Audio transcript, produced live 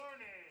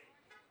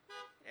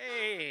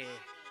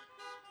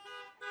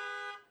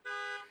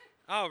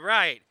All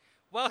right.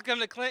 Welcome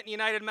to Clinton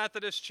United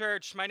Methodist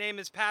Church. My name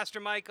is Pastor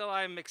Michael.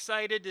 I'm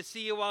excited to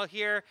see you all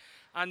here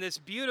on this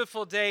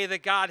beautiful day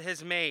that God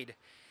has made.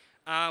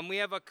 We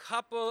have a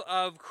couple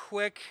of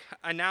quick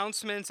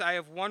announcements. I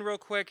have one real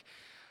quick.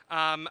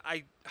 I'm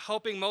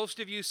hoping most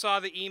of you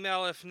saw the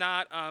email. If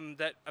not,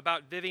 that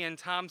about Vivian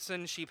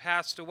Thompson. She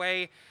passed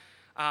away.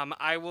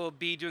 I will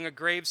be doing a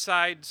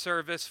graveside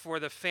service for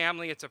the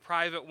family. It's a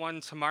private one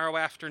tomorrow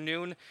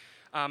afternoon.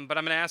 But I'm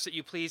going to ask that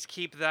you please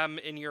keep them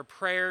in your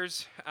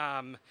prayers.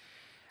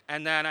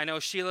 And then I know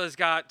Sheila's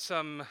got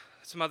some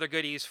other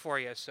goodies for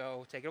you,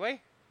 so take it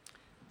away.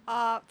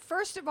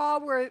 First of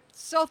all, we're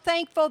so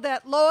thankful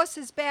that Lois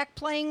is back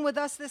playing with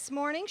us this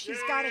morning.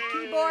 She's got a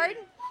keyboard.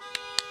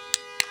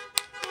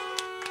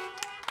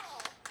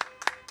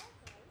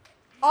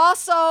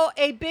 Also,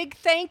 a big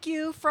thank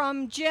you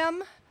from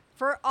Jim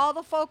for all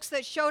the folks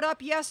that showed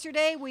up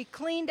yesterday. We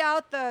cleaned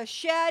out the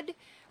shed.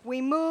 We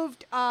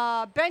moved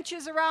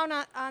benches around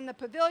on the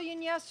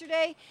pavilion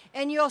yesterday,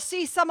 and you'll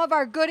see some of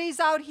our goodies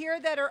out here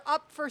that are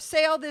up for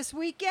sale this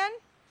weekend.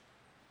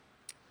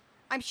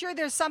 I'm sure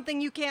there's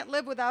something you can't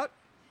live without.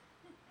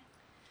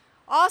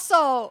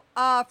 Also,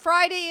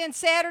 Friday and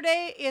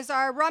Saturday is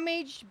our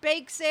Rummage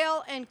Bake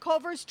Sale and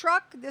Culver's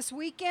Truck this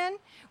weekend.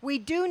 We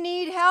do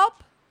need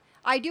help.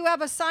 I do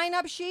have a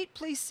sign-up sheet.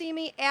 Please see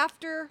me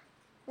after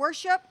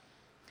worship.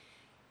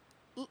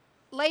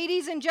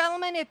 Ladies and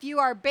gentlemen, if you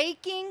are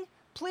baking,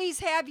 please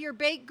have your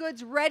baked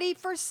goods ready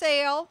for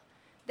sale.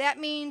 That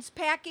means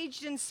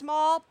packaged in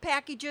small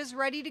packages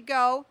ready to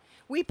go.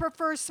 We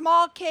prefer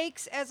small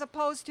cakes as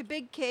opposed to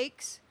big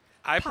cakes.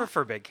 I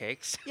prefer big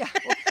cakes. Yeah,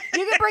 well,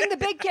 you can bring the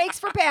big cakes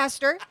for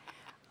Pastor.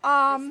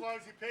 As long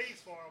as he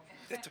pays for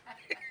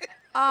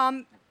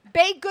them.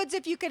 Baked goods,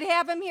 if you could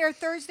have them here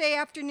Thursday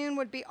afternoon,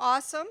 would be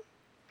awesome.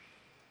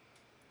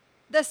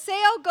 The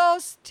sale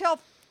goes till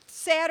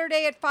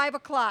Saturday at 5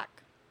 o'clock.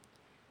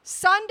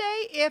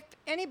 Sunday, if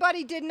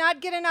anybody did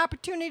not get an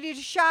opportunity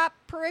to shop,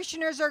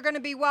 parishioners are going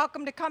to be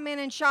welcome to come in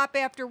and shop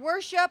after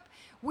worship.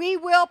 We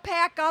will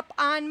pack up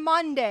on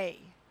Monday.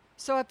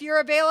 So if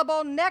you're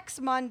available next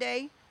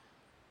Monday,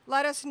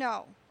 let us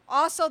know.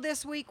 Also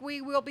this week,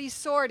 we will be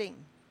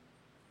sorting.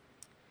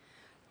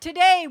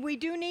 Today, we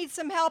do need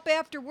some help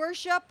after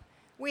worship.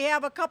 We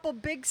have a couple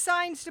big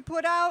signs to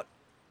put out.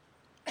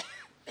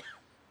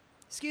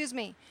 Excuse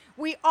me.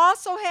 We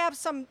also have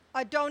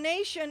a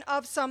donation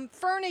of some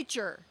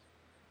furniture.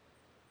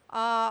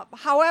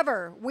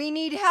 However, we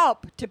need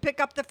help to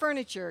pick up the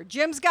furniture.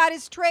 Jim's got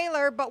his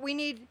trailer, but we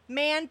need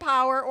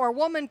manpower or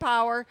woman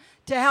power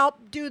to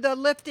help do the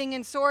lifting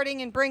and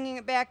sorting and bringing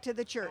it back to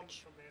the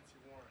church.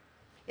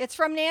 It's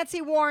from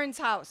Nancy Warren's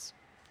house.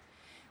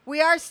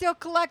 We are still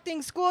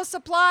collecting school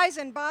supplies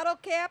and bottle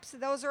caps.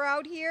 Those are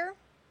out here.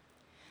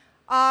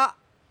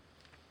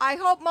 I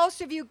hope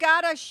most of you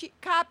got a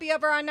copy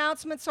of our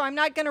announcement, so I'm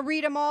not going to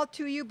read them all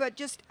to you, but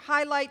just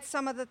highlight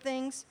some of the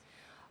things.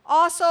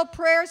 Also,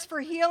 prayers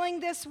for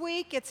healing this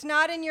week. It's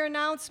not in your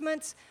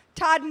announcements.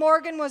 Todd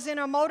Morgan was in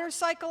a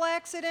motorcycle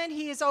accident.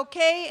 He is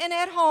okay and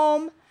at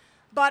home,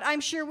 but I'm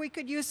sure we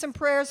could use some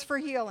prayers for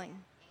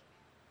healing.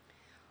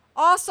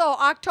 Also,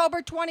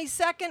 October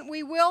 22nd,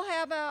 we will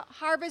have a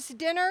harvest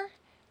dinner,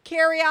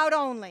 carry out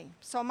only.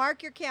 So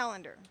mark your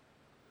calendar.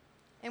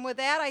 And with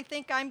that, I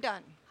think I'm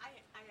done.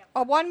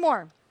 Oh, one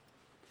more.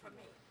 From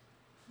me.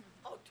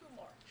 Oh, two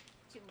more.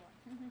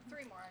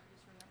 Three more. I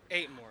just remembered.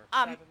 8 more.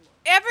 7 more.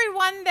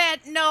 Everyone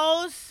that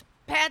knows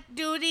Pat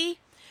Duty,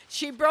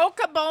 she broke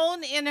a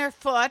bone in her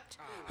foot.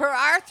 Her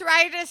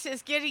arthritis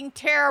is getting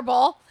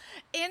terrible.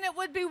 And it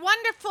would be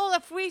wonderful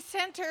if we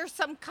sent her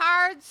some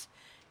cards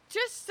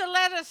just to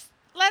let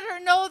her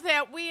know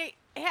that we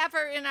have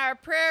her in our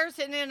prayers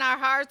and in our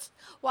hearts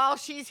while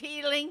she's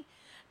healing,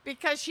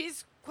 because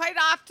she's quite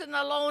often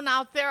alone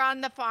out there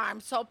on the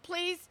farm. So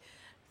please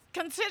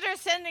consider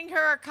sending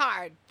her a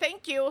card.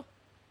 Thank you.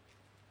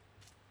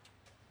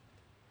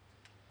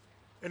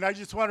 And I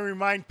just want to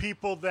remind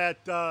people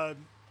that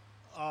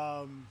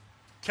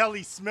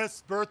Kelly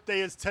Smith's birthday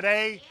is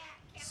today.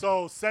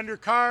 So send her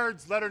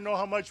cards. Let her know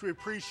how much we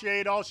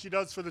appreciate all she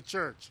does for the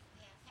church.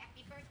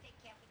 Happy birthday,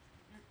 Kelly.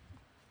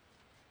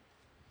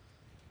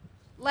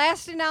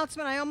 Last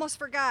announcement, I almost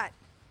forgot.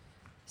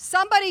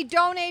 Somebody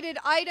donated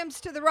items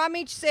to the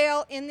rummage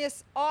sale in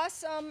this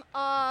awesome,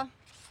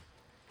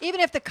 even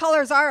if the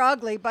colors are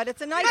ugly, but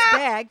it's a nice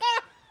bag.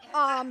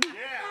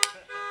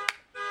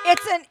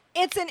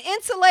 It's an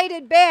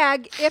insulated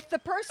bag. If the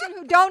person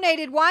who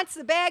donated wants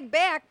the bag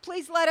back,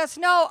 please let us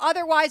know.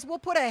 Otherwise, we'll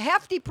put a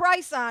hefty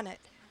price on it.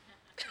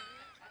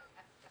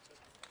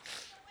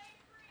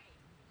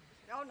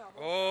 No.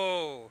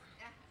 Oh.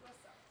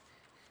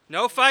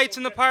 No fights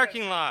in the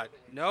parking lot.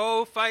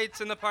 No fights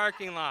in the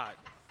parking lot.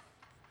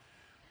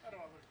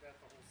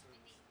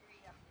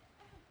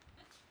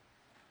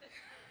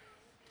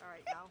 All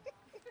right, now,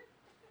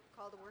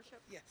 call to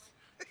worship. Yes.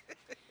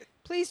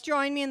 Please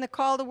join me in the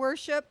call to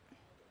worship.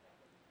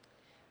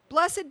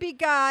 Blessed be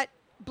God,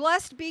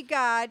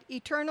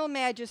 eternal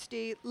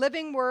majesty,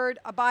 living word,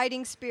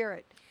 abiding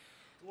spirit.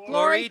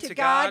 Glory to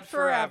God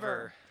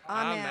forever.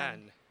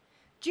 Amen.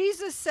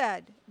 Jesus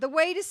said, the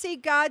way to see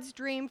God's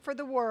dream for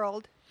the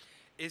world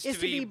is to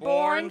be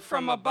born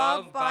from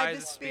above by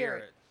the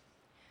Spirit.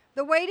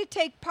 The way to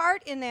take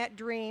part in that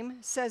dream,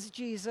 says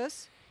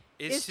Jesus,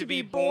 is to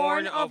be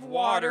born of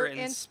water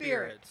and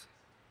spirit.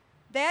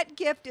 That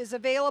gift is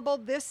available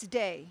this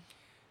day.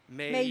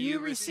 May you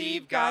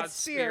receive God's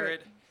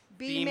Spirit,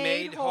 be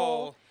made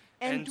whole,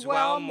 and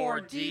dwell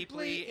more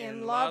deeply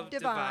in love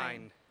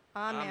divine.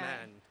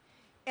 Amen.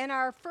 And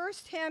our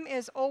first hymn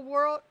is O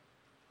Word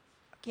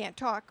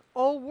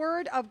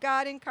of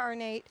God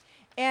Incarnate.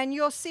 And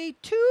you'll see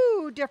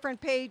 2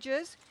 different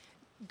pages.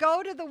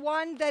 Go to the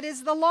one that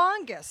is the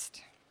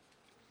longest.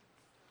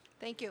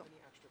 Thank you.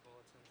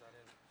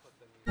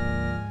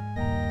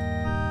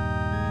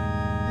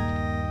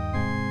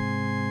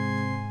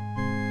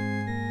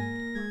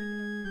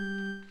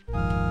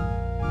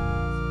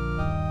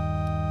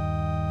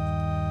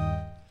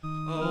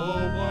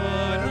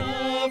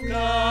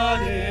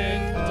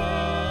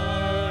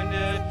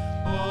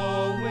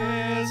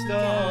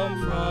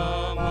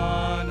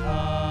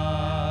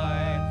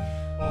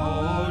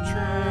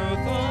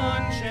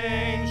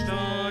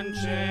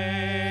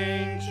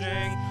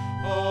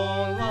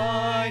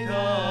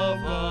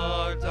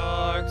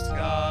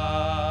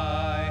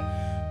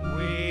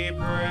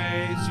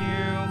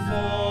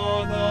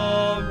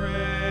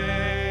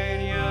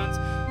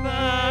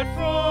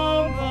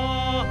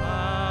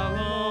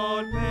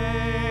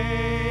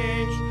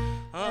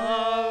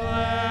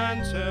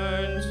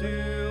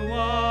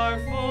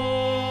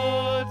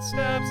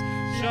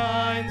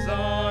 Shines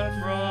on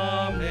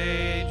from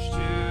age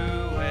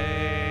to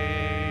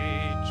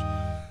age.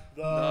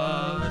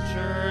 The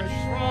church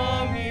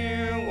from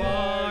you,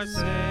 our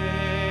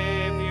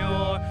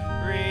Savior,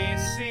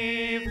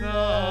 receive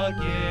the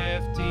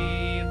gift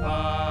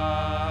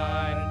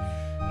divine,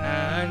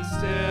 and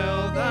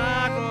still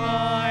that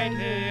light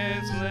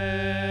is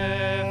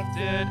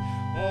lifted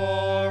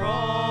o'er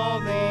all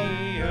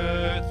the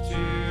earth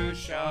to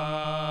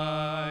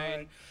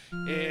shine.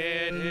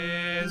 It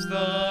is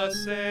the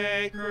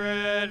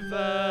sacred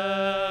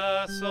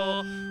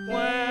vessel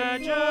where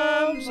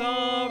gems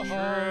of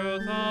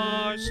truth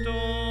are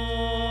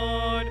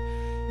stored.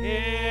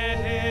 It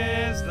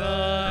is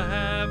the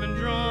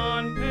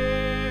heaven-drawn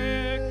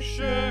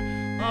picture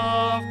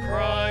of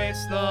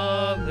Christ,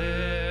 the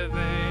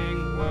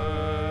living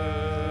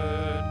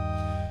Word.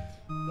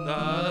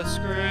 The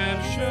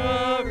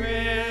Scripture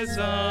is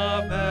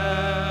a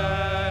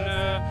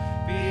banner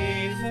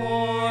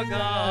before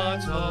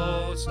God's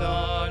host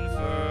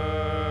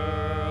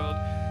unfurled.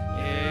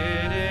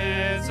 It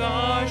is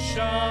a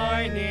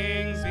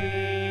shining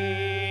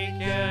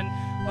beacon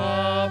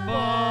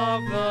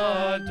above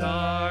the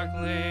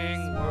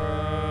darkling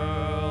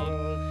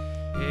world.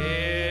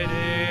 It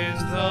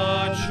is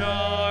the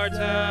chart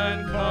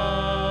and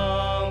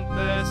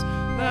compass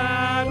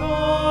that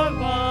o'er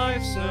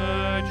life's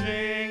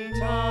surging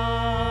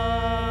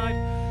tide,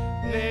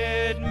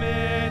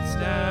 midst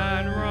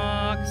and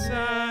rocks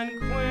and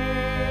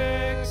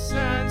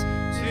quicksands,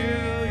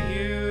 to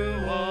you,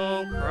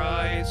 O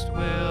Christ,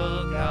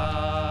 will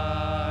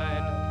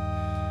guide.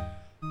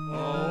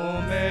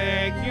 Oh,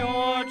 make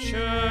your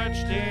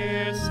church,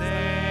 dear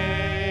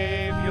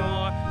Savior,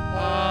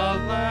 a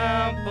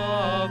lamp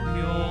of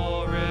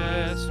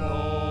purest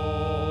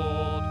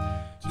gold,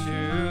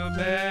 to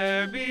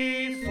bear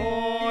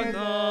before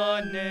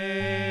the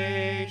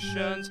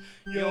nations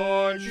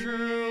your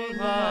true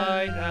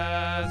light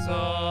as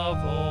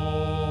of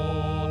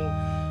old.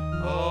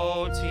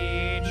 Oh,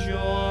 teach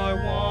your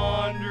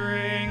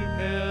wandering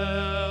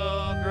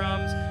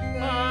pilgrims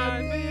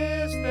and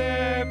miss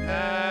their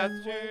path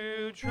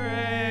to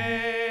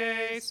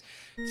trace,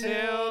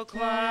 till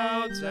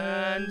clouds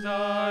and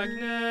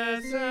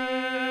darkness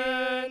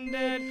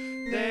ended,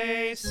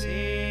 they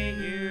see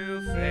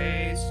you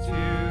face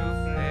to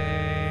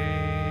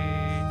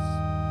face.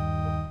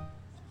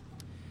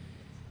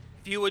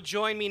 If you would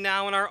join me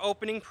now in our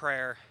opening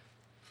prayer.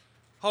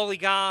 Holy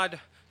God,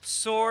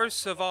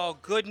 source of all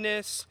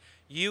goodness,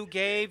 you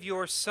gave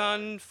your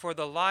Son for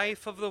the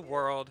life of the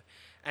world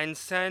and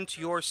sent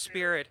your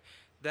Spirit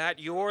that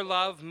your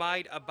love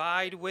might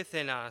abide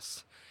within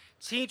us.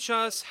 Teach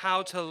us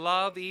how to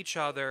love each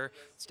other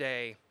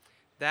today,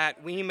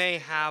 that we may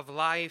have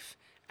life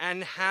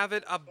and have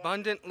it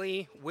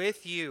abundantly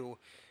with you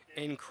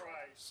in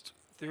Christ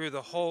through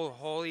the whole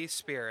Holy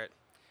Spirit.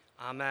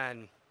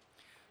 Amen.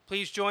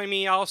 Please join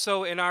me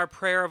also in our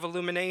prayer of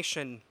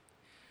illumination.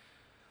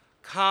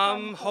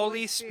 Come,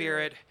 Holy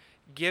Spirit,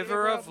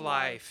 giver of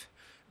life,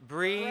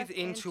 breathe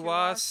into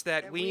us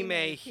that we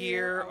may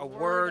hear a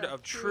word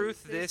of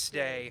truth this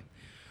day.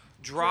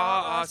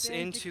 Draw us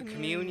into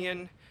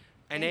communion,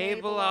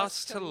 enable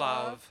us to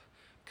love,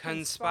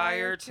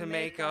 conspire to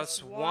make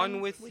us one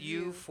with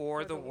you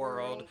for the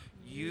world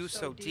you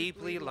so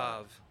deeply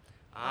love.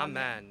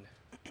 Amen.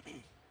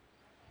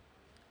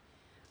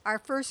 Our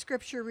first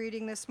scripture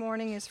reading this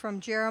morning is from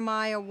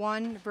Jeremiah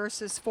 1,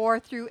 verses 4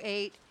 through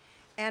 8,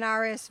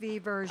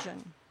 NRSV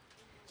version.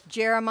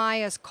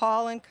 Jeremiah's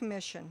call and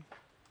commission.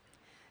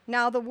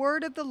 Now the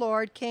word of the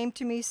Lord came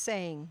to me,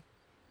 saying,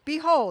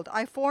 Behold,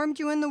 I formed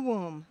you in the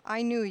womb.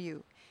 I knew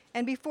you.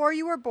 And before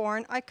you were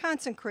born, I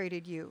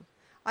consecrated you.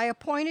 I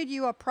appointed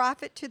you a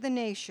prophet to the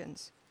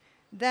nations.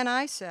 Then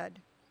I said,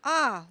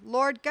 Ah,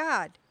 Lord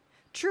God,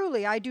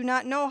 truly I do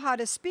not know how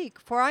to speak,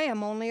 for I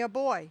am only a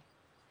boy.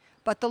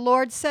 But the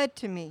Lord said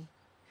to me,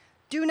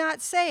 Do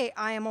not say,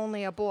 I am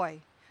only a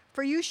boy,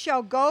 for you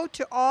shall go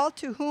to all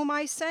to whom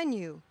I send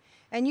you,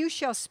 and you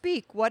shall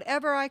speak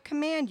whatever I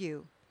command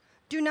you.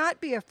 Do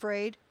not be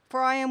afraid,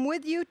 for I am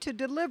with you to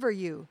deliver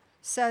you,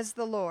 says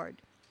the Lord.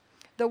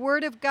 The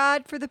word of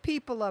God for the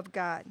people of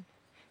God.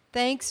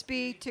 Thanks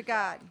be to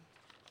God.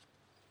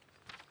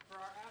 For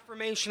our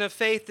affirmation of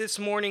faith this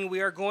morning,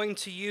 we are going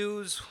to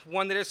use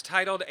one that is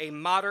titled A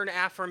Modern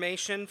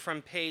Affirmation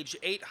from page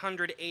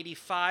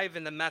 885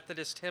 in the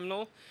Methodist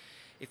Hymnal.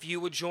 If you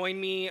would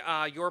join me,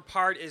 your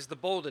part is the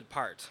bolded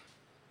part.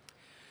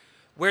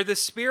 Where the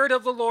Spirit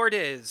of the Lord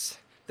is,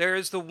 there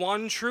is the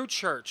one true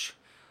church,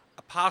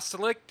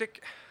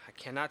 apostolic, I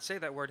cannot say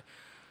that word,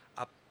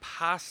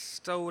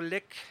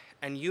 apostolic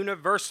and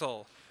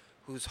universal,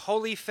 whose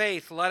holy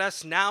faith let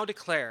us now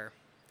declare.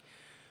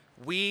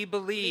 We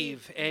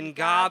believe in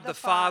God the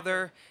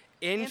Father,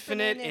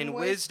 infinite in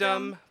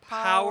wisdom,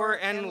 power,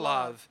 and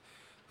love,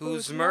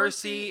 whose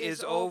mercy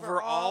is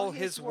over all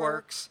his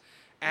works,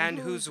 and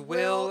whose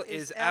will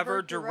is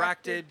ever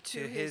directed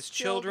to his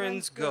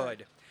children's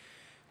good.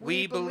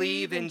 We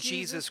believe in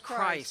Jesus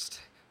Christ,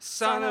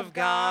 Son of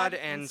God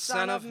and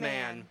Son of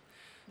Man,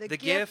 the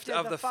gift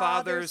of the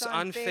Father's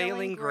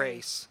unfailing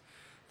grace,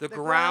 the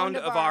ground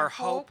of our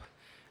hope,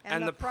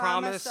 and the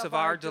promise of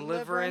our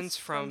deliverance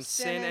from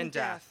sin and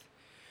death.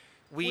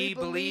 We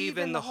believe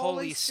in the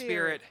Holy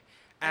Spirit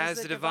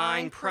as the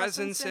divine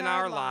presence in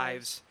our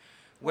lives,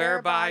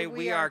 whereby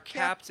we are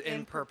kept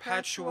in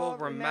perpetual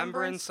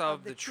remembrance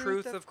of the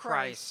truth of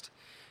Christ,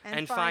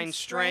 and find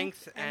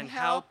strength and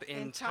help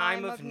in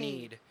time of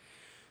need.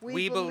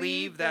 We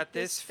believe that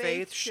this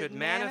faith should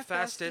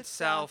manifest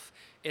itself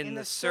in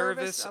the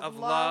service of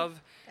love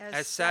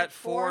as set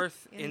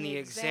forth in the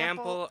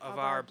example of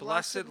our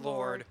blessed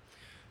Lord,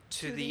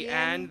 to the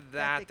end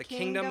that the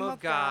kingdom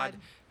of God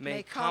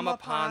may come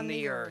upon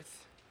the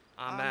earth.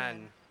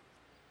 Amen.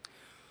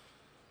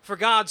 For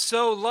God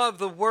so loved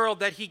the world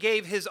that he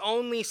gave his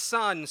only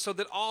Son, so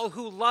that all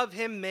who love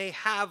him may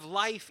have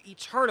life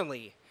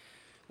eternally.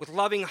 With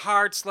loving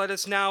hearts, let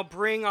us now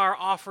bring our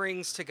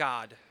offerings to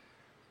God.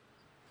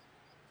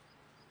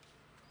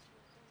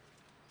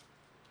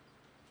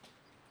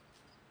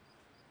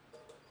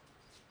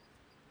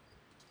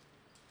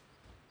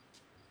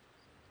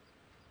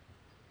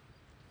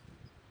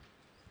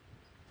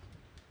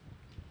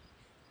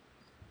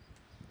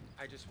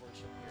 I just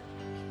worship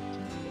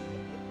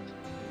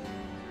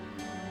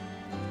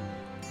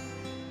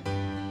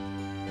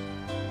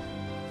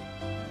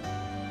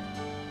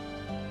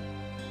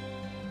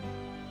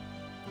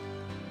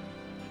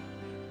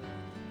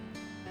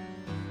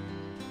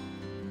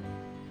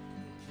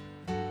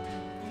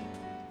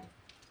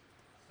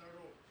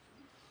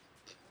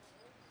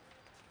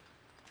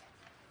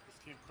This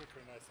came quicker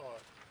than I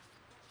thought.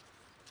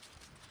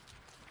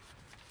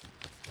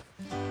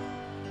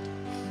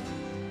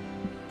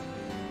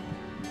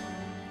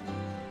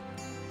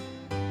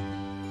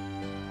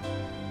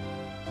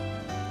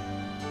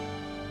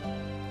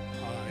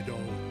 I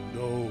don't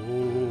know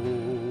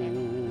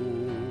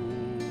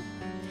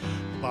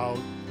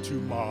about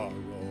tomorrow.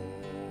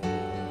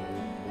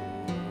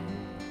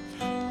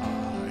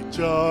 I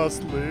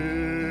just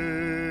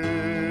live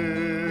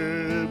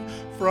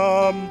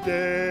from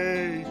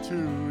day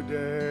to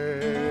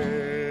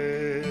day.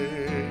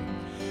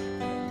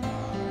 I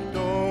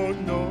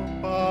don't know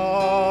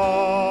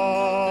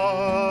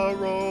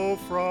tomorrow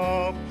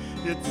from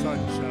its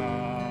sunshine.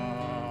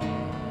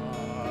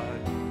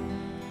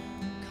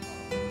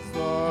 'Cause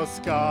the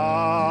skies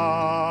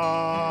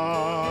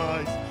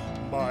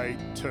might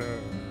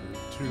turn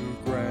to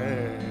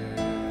gray.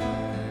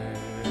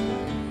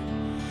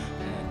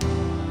 And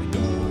I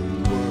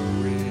don't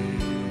worry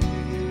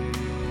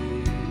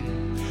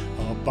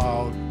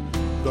about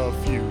the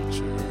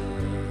future,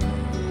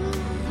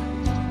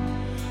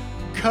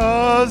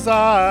 'cause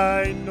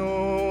I know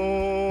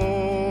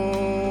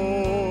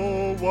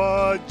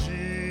what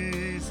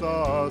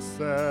Jesus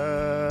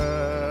said.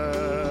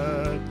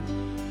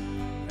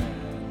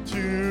 And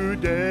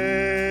today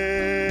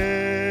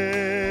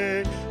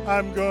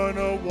I'm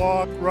gonna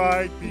walk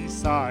right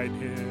beside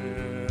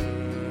him,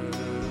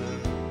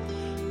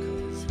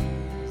 'cause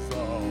he's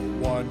the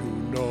one who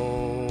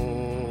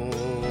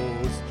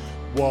knows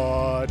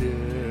what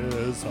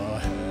is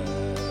ahead.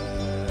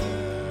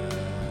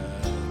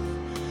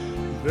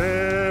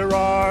 There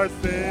are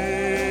things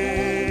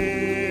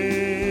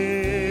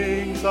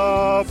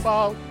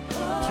about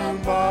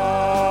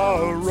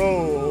tomorrow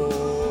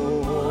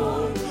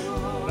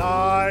that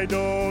I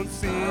don't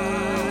seem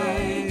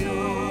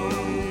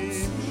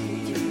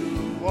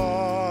to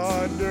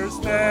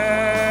understand,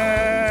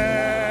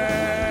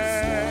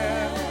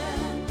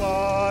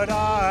 but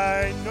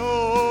I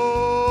know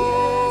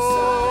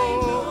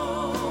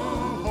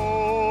who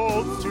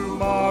holds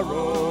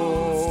tomorrow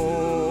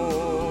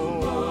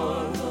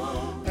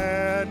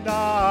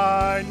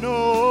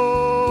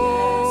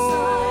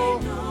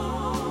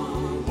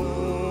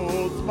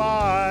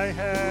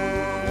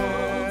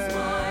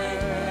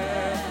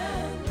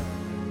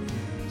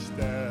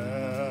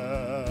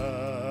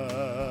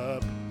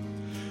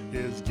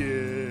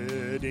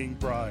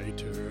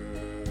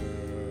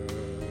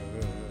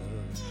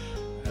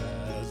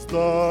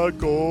the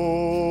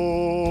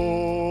golden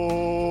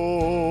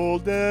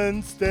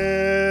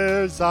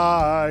stairs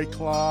I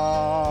climb,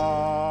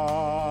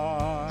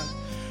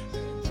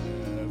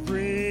 and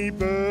every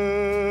burden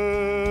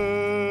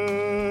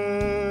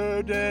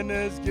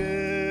is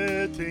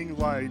getting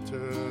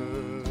lighter,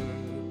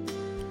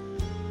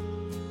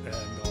 and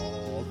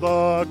all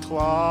the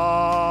clouds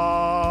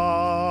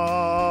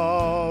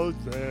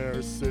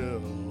their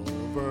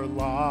silver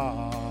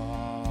line.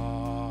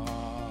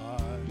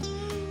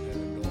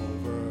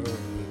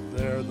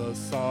 The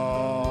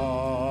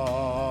sun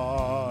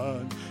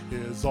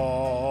is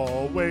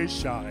always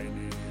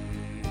shining.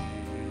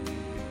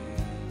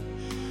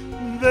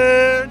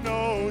 There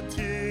no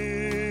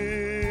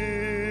tear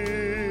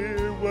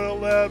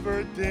will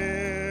ever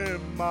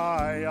dim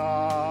my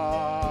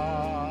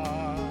eye.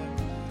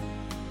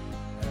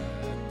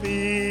 At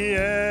the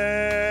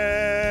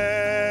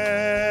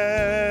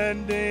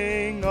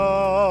ending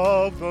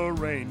of the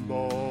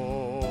rainbow,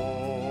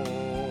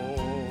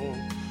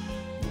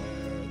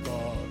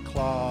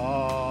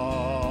 clouds,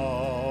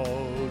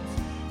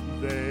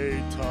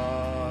 they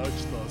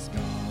touch the sky.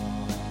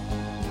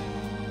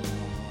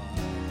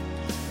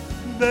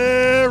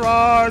 There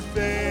are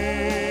things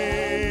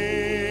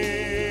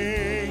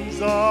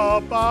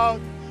about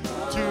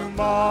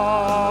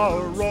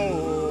tomorrow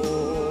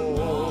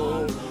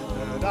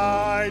that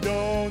I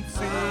don't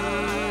seem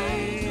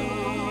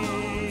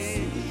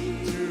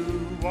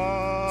to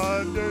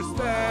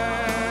understand,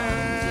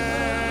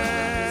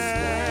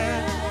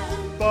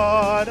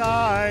 but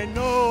I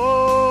know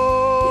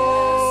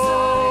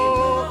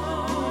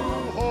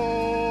who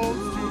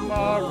holds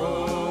tomorrow,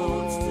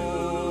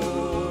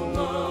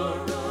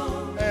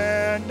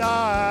 and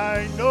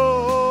I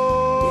know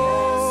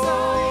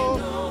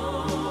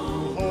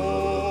who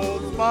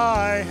holds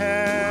my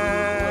hand.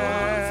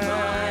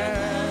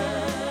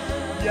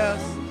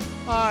 Yes,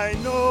 I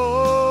know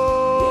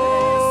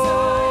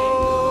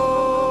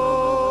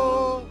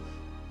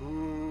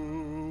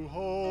who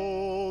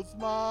holds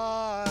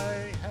my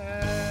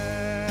hand.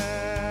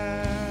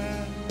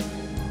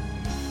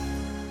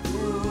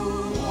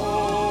 Who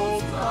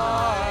holds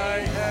my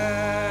hand.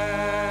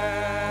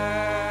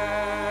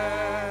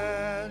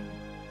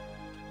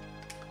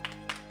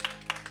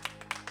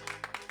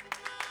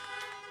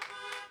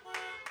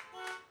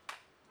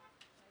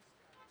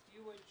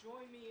 You would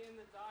join me in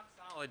the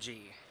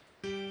doxology.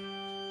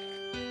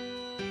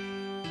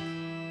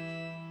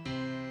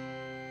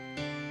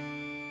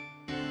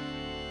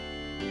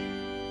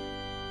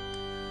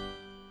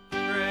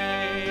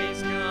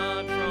 Praise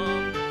God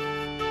from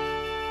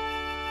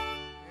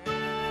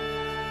and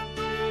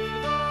to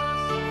the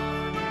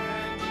Son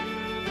and to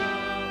the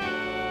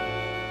Holy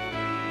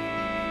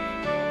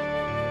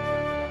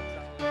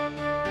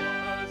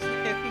Ghost.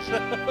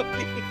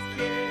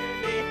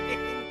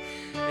 Beginning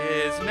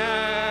is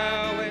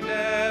now and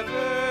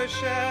ever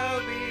shall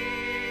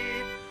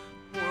be,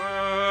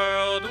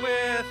 world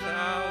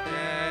without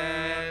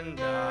end.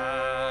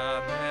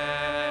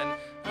 Amen.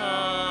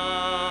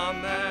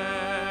 Amen.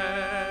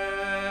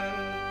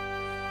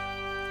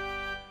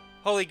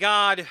 Holy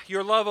God,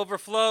 your love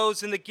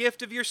overflows in the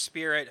gift of your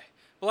Spirit.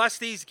 Bless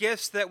these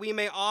gifts that we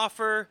may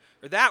offer,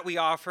 or that we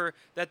offer,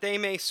 that they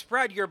may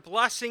spread your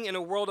blessing in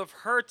a world of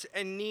hurt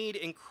and need.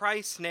 In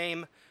Christ's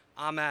name,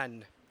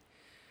 amen.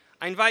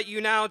 I invite you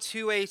now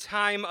to a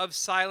time of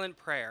silent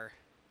prayer.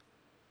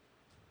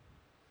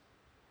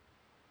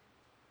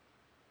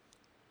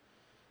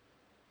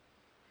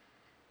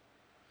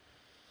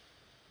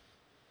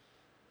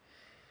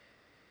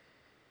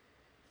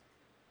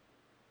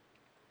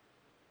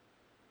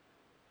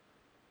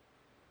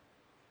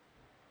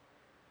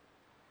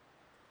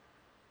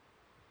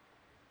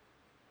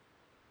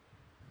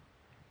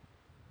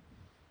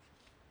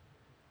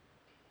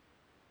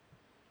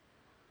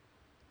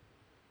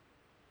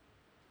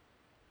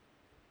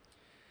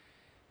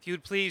 If you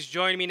would please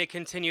join me in a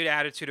continued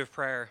attitude of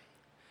prayer.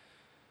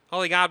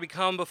 Holy God, we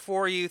come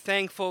before you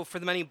thankful for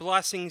the many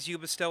blessings you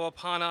bestow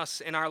upon us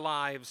in our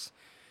lives.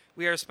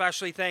 We are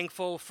especially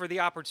thankful for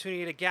the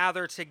opportunity to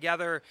gather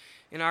together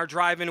in our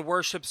drive-in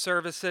worship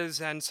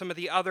services and some of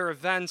the other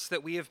events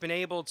that we have been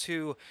able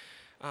to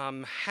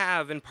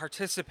have and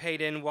participate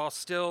in while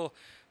still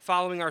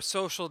following our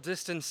social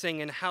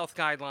distancing and health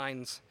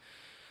guidelines.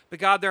 But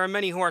God, there are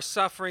many who are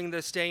suffering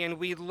this day, and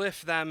we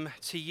lift them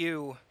to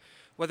you.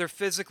 Whether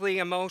physically,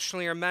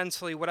 emotionally, or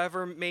mentally,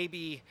 whatever may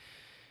be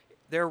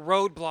their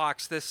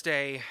roadblocks this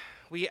day,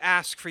 we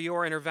ask for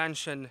your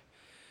intervention.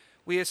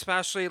 We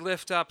especially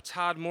lift up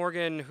Todd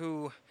Morgan,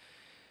 who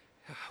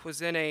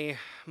was in a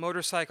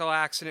motorcycle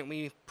accident.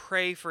 We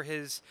pray for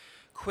his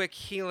quick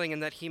healing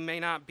and that he may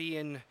not be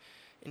in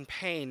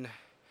pain.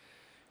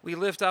 We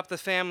lift up the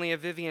family of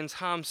Vivian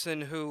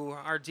Thompson, who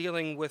are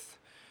dealing with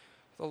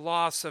the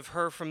loss of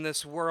her from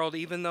this world,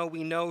 even though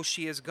we know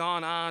she has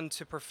gone on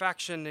to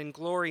perfection and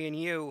glory in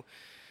you.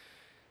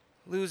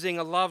 Losing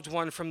a loved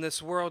one from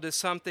this world is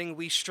something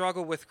we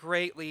struggle with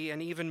greatly,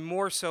 and even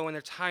more so in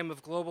a time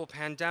of global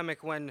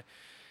pandemic when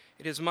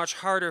it is much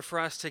harder for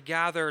us to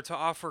gather, to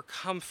offer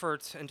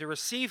comfort, and to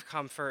receive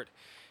comfort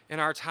in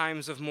our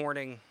times of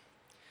mourning.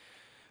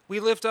 We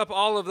lift up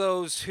all of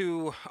those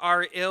who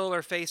are ill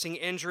or facing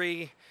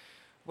injury,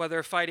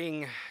 whether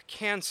fighting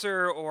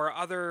cancer or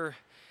other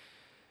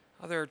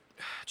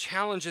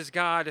challenges,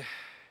 God.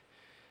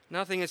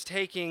 Nothing is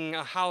taking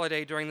a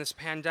holiday during this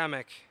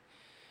pandemic.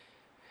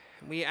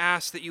 We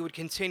ask that you would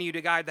continue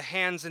to guide the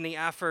hands and the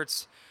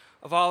efforts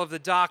of all of the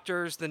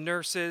doctors, the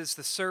nurses,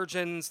 the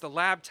surgeons, the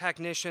lab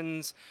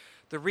technicians,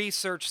 the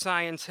research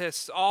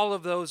scientists, all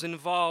of those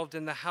involved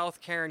in the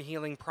healthcare and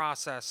healing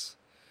process.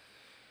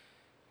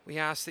 We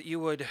ask that you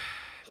would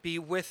be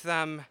with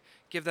them,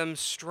 give them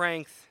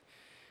strength,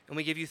 and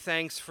we give you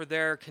thanks for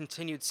their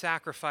continued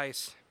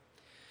sacrifice.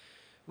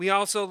 We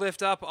also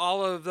lift up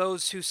all of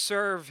those who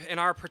serve in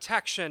our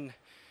protection,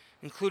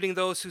 including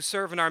those who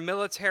serve in our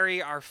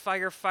military, our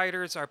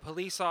firefighters, our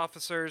police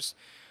officers,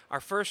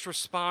 our first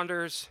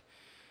responders,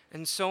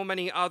 and so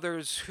many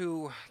others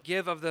who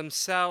give of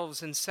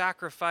themselves and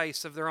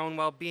sacrifice of their own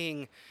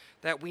well-being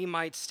that we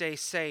might stay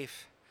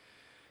safe.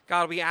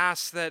 God, we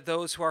ask that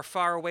those who are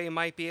far away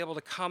might be able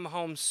to come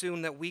home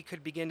soon, that we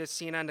could begin to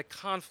see an end to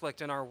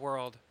conflict in our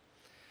world.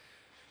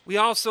 We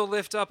also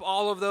lift up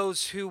all of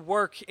those who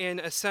work in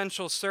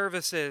essential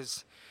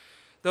services,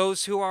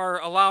 those who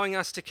are allowing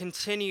us to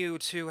continue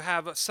to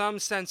have some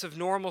sense of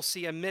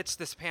normalcy amidst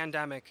this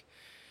pandemic.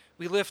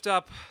 We lift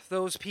up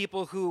those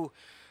people who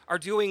are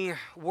doing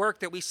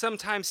work that we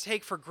sometimes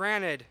take for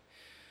granted,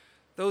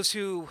 those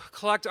who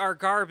collect our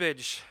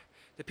garbage,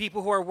 the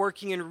people who are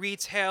working in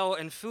retail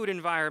and food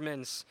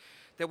environments,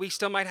 that we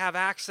still might have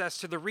access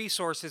to the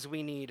resources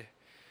we need.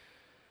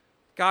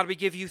 God, we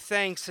give you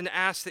thanks and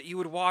ask that you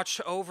would watch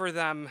over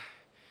them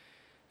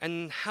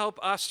and help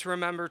us to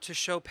remember to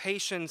show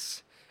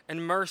patience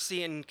and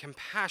mercy and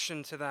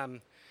compassion to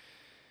them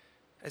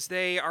as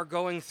they are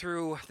going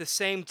through the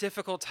same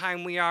difficult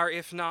time we are,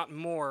 if not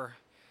more.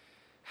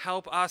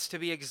 Help us to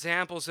be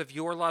examples of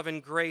your love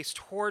and grace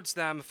towards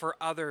them for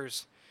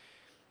others,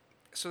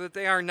 so that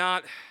they are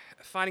not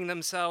finding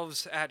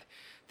themselves at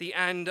the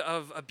end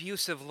of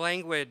abusive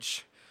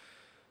language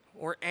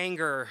or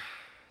anger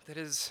that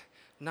is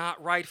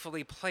not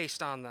rightfully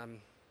placed on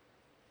them.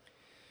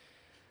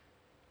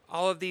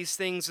 All of these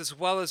things, as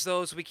well as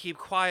those we keep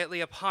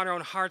quietly upon our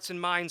own hearts and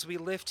minds, we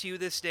lift to you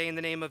this day in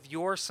the name of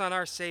your Son,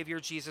 our Savior,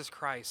 Jesus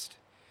Christ.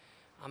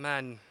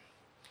 Amen.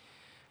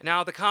 And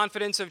now, the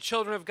confidence of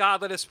children of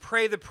God, let us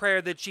pray the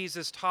prayer that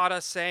Jesus taught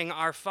us, saying,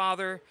 Our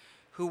Father,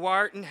 who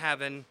art in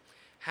heaven,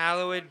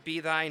 hallowed be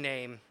thy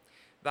name.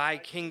 Thy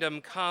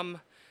kingdom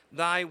come,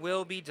 thy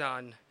will be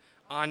done,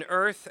 on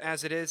earth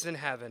as it is in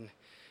heaven.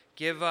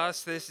 Give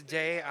us this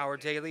day our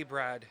daily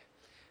bread,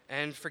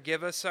 and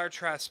forgive us our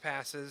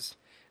trespasses,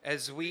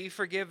 as we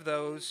forgive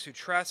those who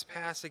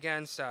trespass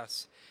against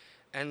us.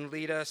 And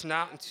lead us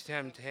not into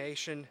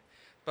temptation,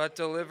 but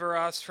deliver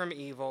us from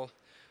evil.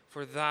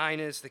 For thine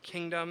is the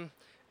kingdom,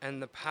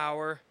 and the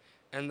power,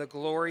 and the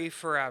glory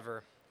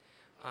forever.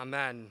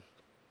 Amen.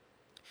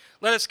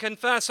 Let us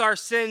confess our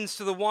sins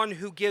to the one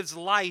who gives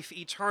life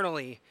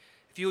eternally.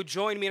 If you would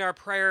join me in our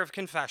prayer of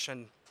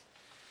confession.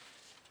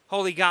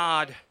 Holy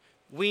God,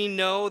 we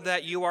know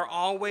that you are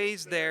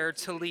always there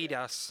to lead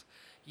us,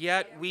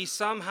 yet we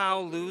somehow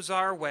lose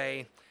our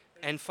way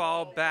and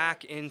fall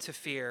back into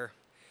fear.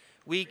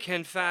 We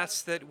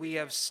confess that we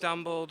have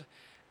stumbled,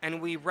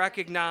 and we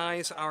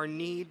recognize our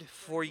need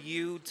for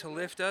you to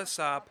lift us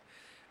up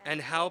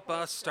and help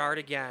us start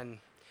again.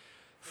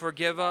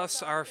 Forgive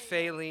us our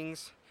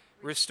failings,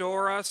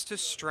 restore us to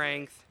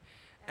strength,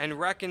 and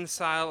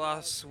reconcile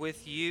us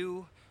with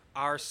you,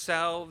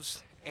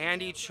 ourselves,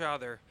 and each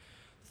other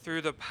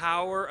through the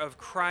power of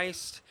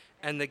Christ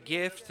and the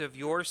gift of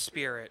your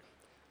Spirit.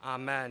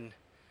 Amen.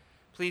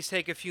 Please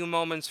take a few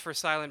moments for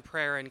silent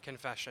prayer and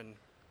confession.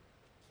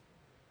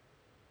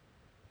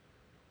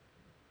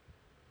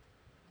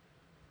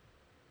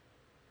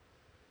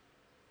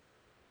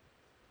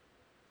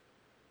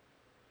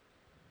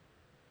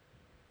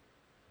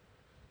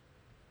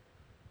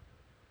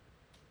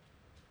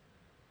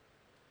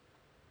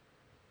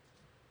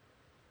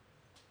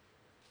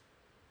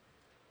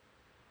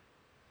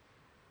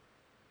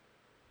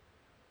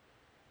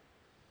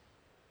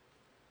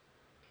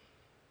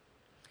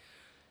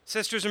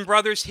 Sisters and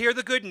brothers, hear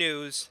the good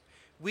news.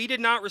 We did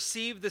not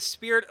receive the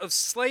spirit of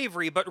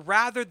slavery, but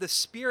rather the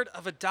spirit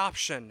of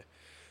adoption.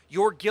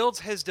 Your guilt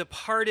has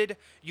departed,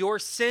 your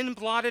sin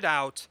blotted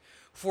out,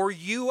 for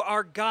you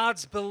are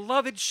God's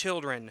beloved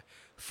children,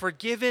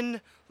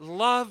 forgiven,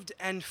 loved,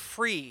 and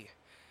free.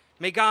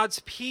 May God's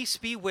peace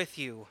be with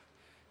you.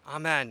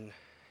 Amen.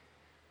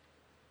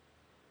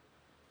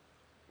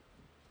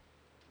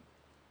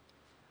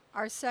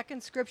 Our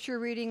second scripture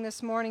reading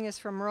this morning is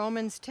from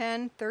Romans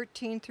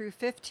 10:13 through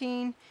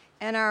 15,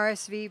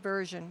 NRSV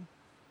version.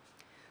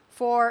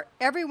 For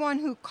everyone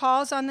who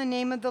calls on the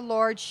name of the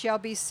Lord shall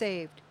be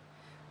saved.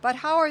 But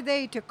how are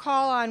they to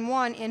call on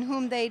one in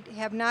whom they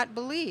have not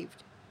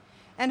believed?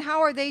 And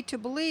how are they to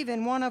believe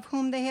in one of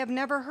whom they have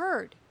never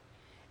heard?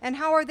 And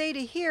how are they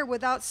to hear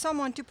without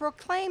someone to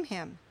proclaim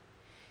him?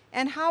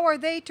 And how are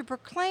they to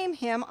proclaim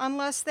him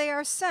unless they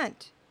are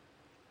sent?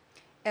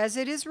 as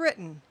it is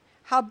written,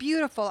 "How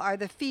beautiful are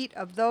the feet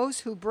of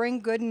those who bring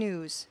good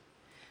news."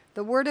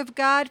 The word of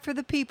God for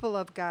the people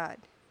of God.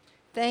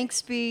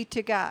 Thanks be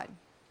to God.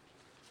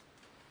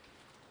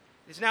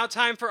 It's now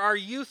time for our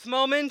youth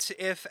moment.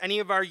 If any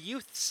of our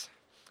youths,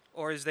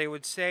 or as they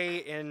would say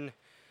in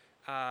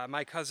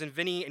my cousin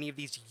Vinny, any of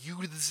these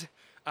youths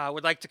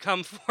would like to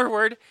come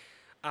forward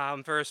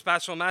for a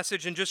special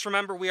message. And just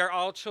remember, we are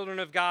all children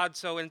of God,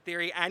 so in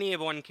theory,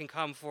 anyone can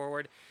come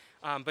forward.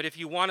 But if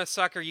you want a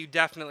sucker, you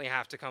definitely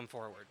have to come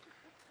forward.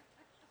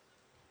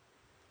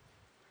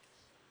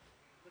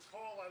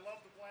 Nicole, I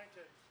love the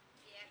blanket.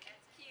 Yeah,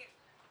 that's cute.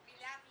 We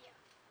love you.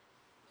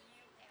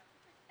 You have.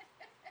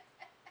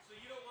 So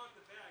you don't want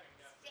the bag, I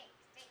guess. Stay.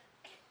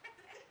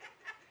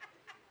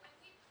 When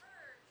we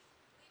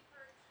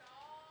purged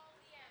all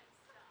the end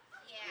stuff.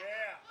 Yeah.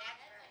 Yeah.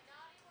 That's a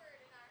naughty word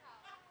in our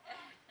house.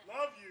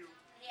 Love you.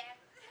 Yes.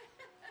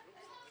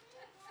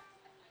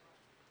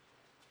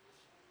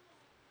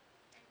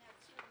 And now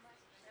too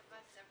much of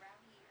us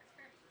around here.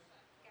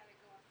 Gotta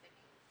go up the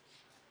knee.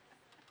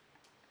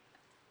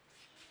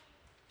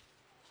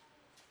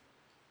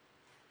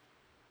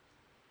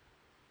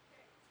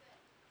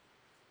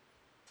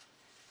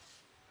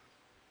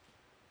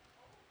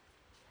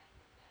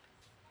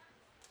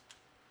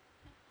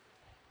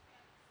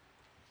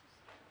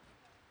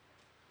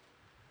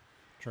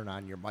 Turn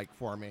on your mic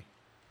for me.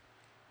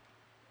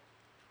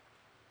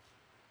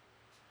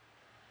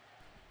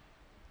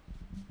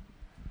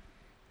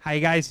 How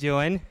you guys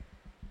doing?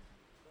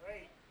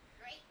 Great.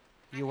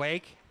 You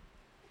awake?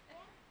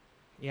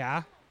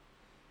 Yeah?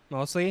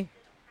 Mostly?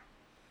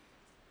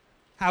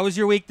 How was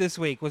your week this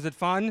week? Was it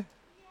fun?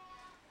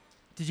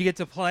 Did you get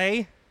to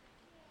play?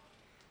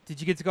 Did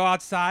you get to go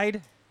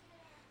outside?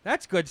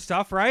 That's good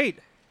stuff, right?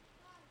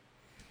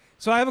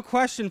 So I have a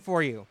question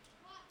for you.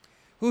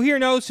 Who here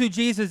knows who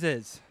Jesus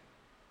is?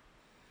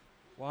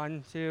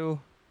 1, 2.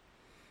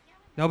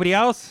 Nobody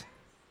else?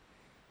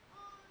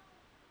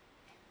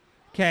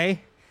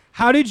 Okay.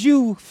 How did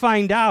you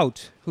find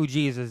out who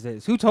Jesus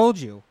is? Who told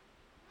you?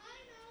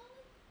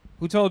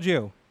 Who told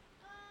you?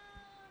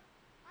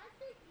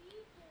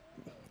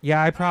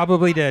 Yeah, I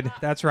probably did.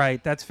 That's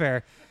right. That's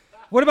fair.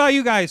 What about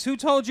you guys? Who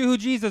told you who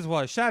Jesus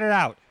was? Shout it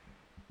out.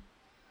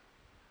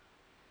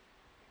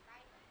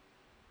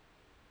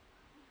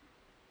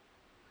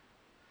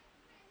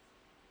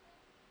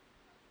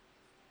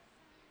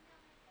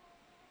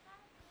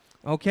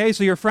 Okay,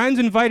 so your friends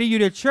invited you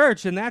to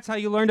church, and that's how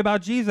you learned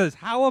about Jesus.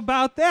 How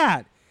about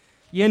that?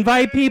 You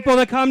invite people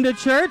to come to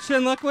church,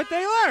 and look what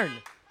they learn.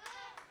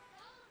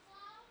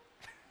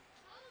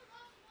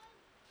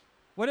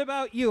 What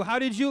about you? How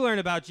did you learn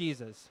about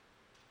Jesus?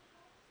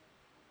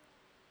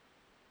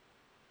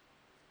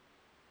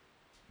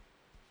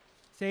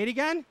 Say it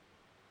again.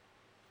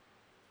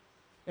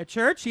 At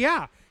church?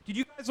 Yeah. Did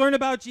you guys learn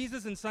about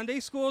Jesus in Sunday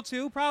school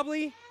too,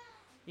 probably?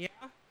 Yeah.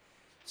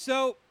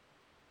 So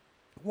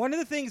one of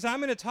the things I'm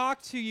going to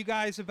talk to you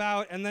guys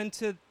about, and then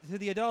to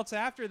the adults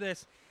after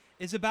this,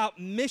 is about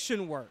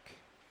mission work.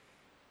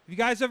 Have you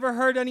guys ever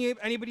heard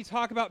anybody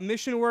talk about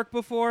mission work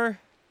before?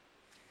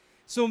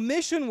 So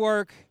mission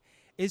work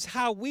is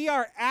how we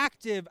are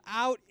active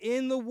out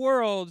in the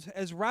world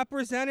as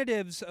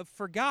representatives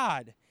for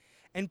God.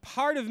 And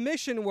part of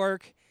mission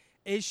work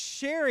is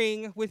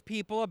sharing with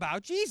people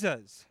about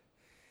Jesus.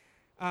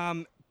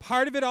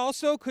 Part of it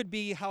also could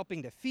be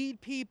helping to feed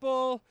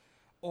people,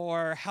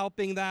 or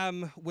helping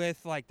them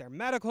with like their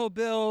medical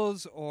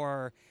bills,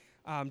 or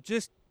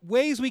just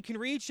ways we can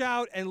reach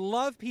out and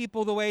love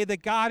people the way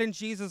that God and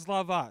Jesus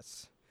love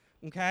us.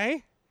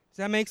 Okay? Does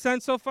that make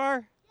sense so far?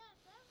 Yeah,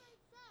 that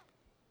makes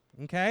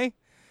sense. Okay?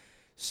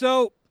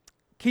 So,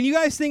 can you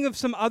guys think of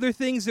some other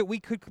things that we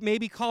could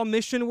maybe call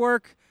mission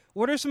work?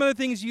 What are some other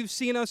things you've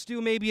seen us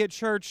do maybe at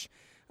church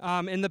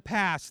in the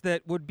past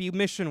that would be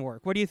mission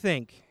work? What do you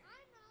think? I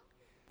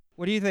know.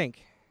 What do you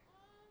think?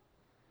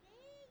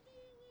 Maybe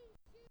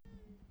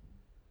we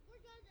should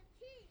work as a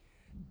team.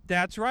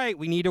 That's right.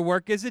 We need to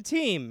work as a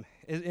team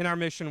in our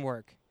mission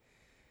work. And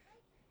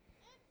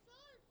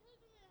so is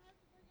taking it has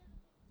to work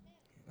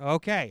as a team.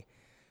 Okay.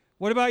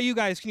 What about you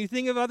guys? Can you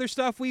think of other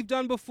stuff we've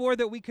done before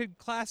that we could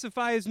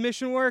classify as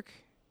mission work?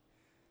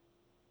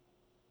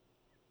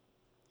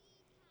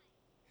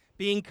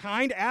 Being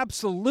kind?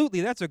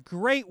 Absolutely. That's a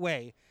great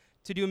way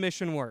to do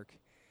mission work.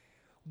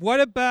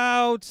 What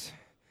about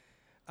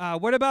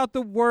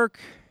the work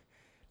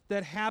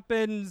that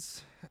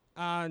happens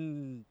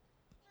on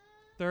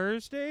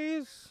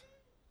Thursdays?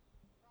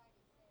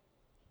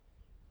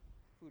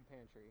 Food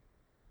pantry.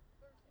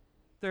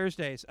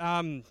 Thursdays.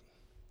 I'm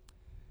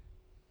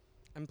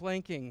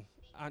blanking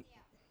on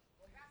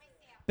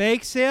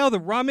bake sale, the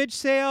rummage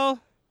sale,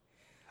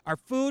 our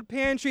food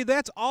pantry.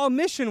 That's all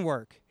mission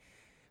work,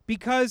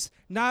 because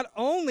not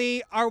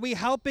only are we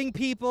helping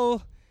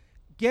people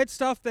get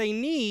stuff they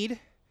need,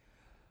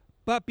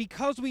 but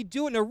because we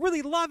do it in a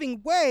really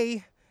loving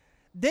way,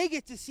 they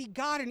get to see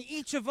God in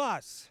each of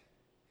us.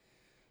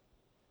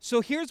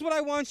 So here's what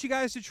I want you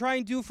guys to try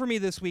and do for me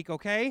this week,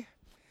 okay?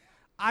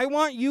 I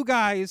want you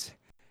guys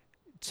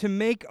to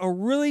make a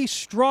really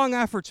strong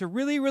effort to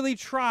really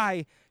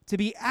try to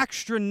be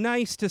extra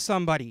nice to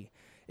somebody.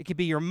 It could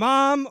be your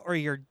mom or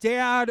your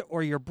dad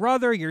or your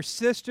brother, your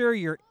sister,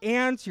 your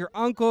aunt, your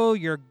uncle,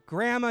 your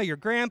grandma, your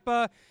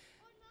grandpa,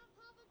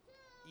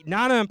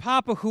 Nana and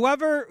Papa,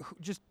 whoever.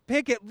 Just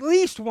pick at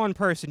least one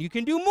person. You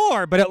can do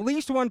more, but at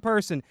least one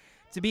person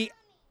to be,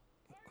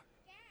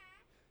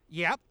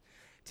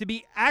 to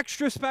be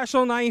extra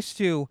special nice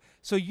to,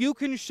 so you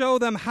can show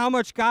them how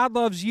much God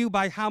loves you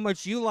by how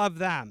much you love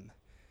them.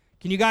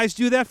 Can you guys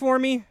do that for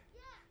me?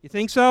 You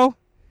think so?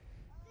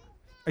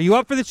 Are you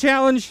up for the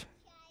challenge?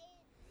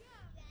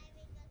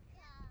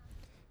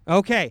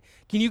 Okay.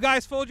 Can you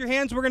guys fold your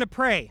hands? We're going to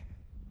pray.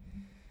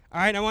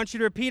 All right, I want you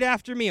to repeat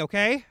after me,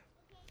 okay?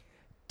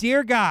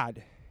 Dear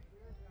God,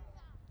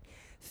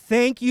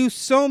 thank you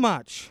so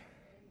much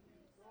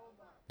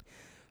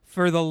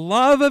for the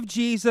love of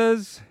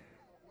Jesus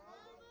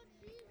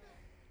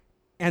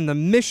and the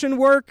mission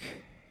work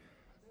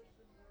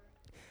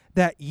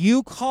that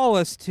you call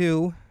us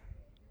to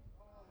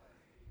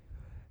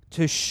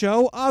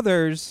show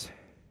others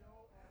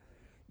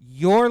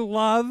your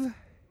love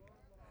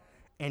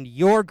and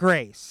your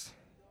grace.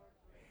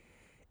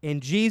 In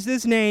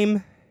Jesus'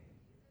 name,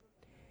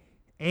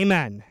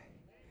 amen.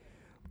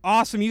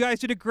 Awesome. You guys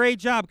did a great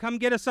job. Come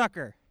get a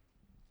sucker.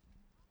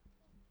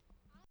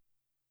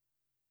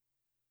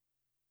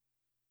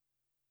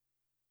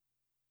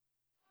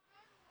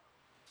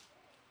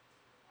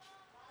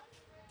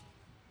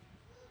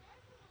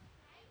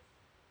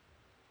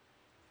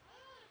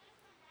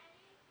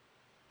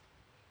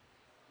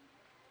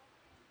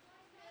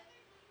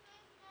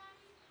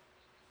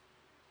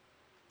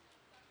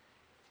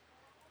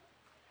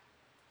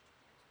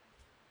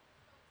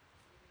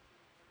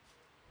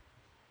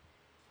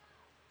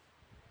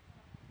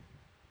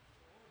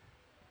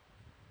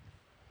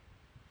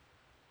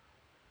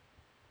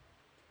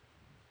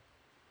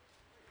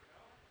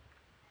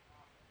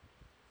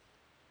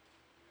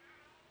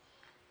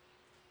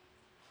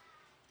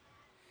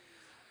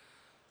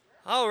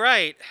 All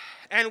right,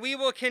 and we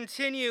will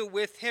continue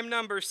with hymn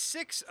number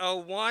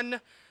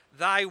 601,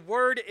 Thy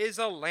Word is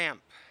a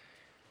Lamp.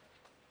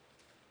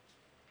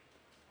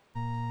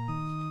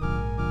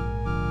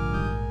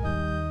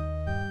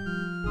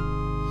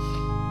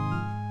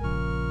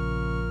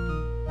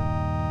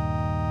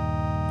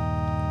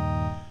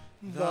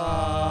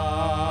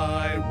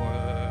 Thy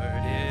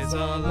word is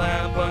a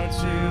lamp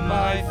unto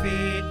my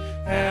feet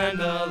and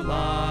a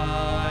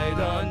light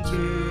unto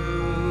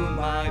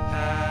my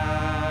path.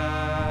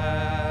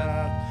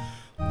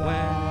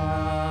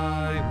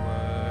 Thy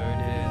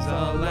word is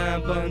a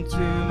lamp unto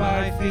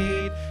my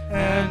feet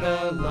and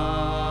a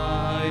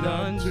light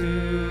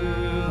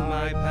unto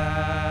my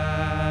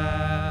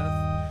path.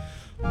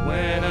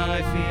 When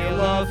I feel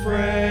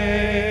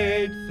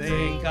afraid,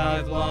 think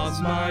I've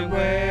lost my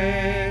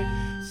way,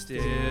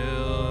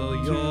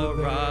 still you're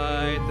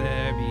right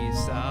there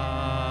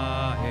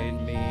beside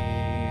me,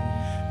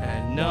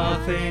 and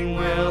nothing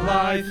will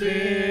I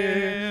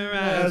fear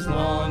as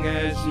long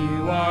as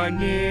you are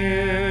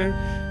near.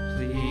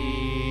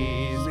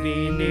 Please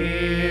be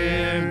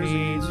near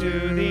me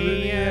to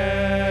the end.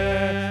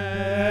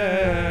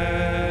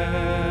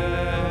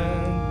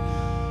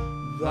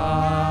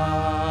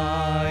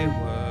 Thy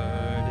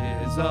word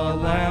is a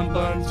lamp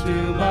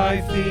unto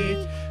my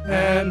feet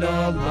and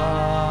a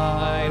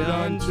light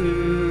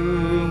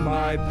unto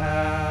my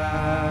path.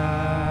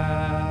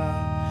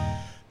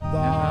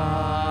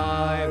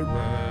 Thy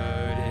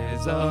word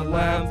is a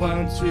lamp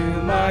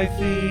unto my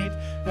feet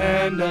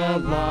and a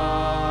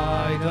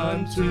light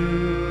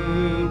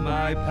unto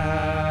my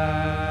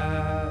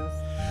path.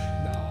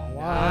 Now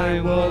I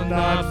will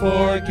not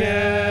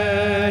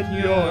forget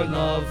your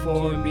love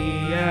for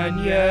me,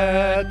 and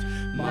yet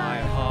my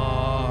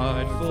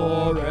heart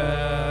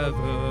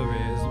forever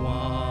is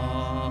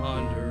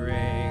wandering.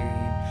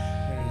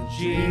 And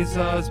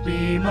Jesus,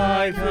 be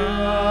my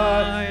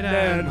guide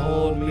and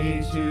hold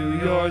me to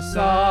your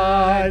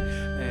side,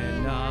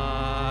 and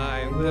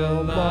I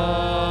will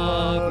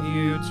love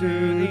you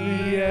to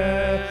the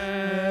end.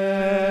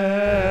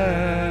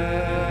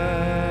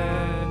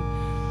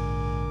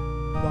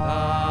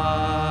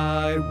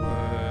 Thy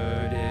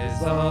word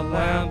is a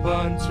lamp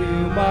unto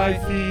my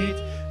feet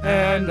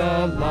and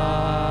a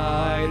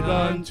light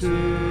unto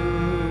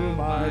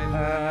my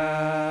path.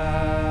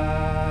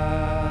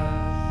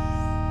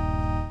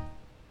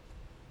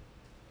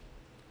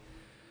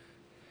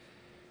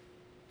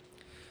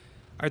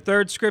 Our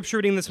third scripture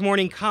reading this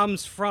morning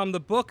comes from the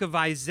book of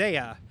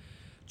Isaiah,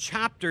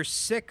 chapter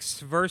 6,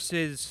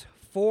 verses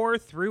 4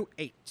 through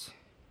 8.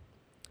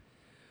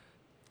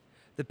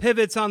 The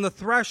pivots on the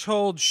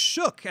threshold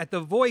shook at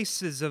the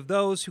voices of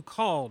those who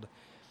called,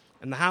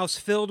 and the house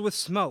filled with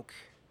smoke.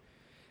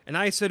 And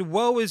I said,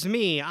 Woe is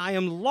me, I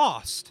am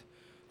lost,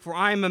 for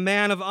I am a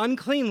man of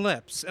unclean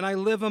lips, and I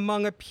live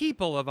among a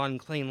people of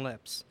unclean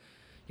lips.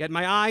 Yet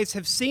my eyes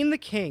have seen the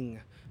King,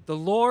 the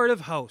Lord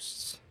of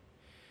hosts.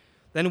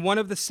 Then one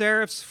of the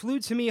seraphs flew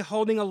to me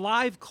holding a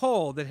live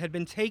coal that had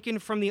been taken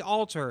from the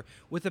altar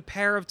with a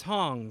pair of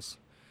tongs.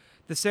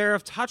 The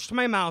seraph touched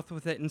my mouth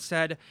with it and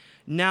said,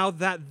 "Now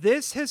that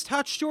this has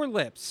touched your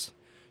lips,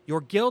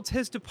 your guilt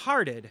has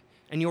departed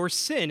and your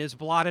sin is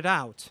blotted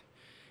out."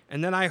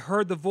 And then I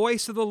heard the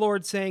voice of the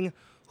Lord saying,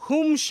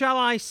 "Whom shall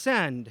I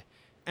send,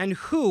 and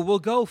who will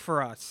go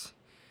for us?"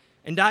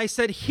 And I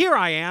said, "Here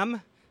I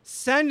am,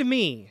 send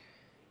me."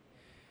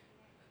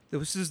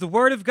 This is the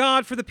word of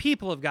God for the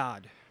people of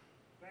God.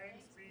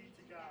 Thanks be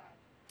to God.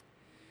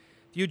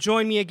 If you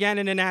join me again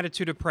in an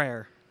attitude of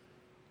prayer.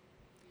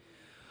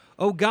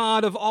 O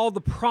God of all the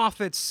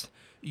prophets,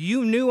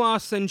 you knew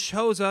us and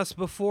chose us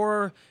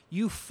before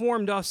you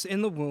formed us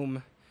in the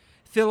womb.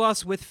 Fill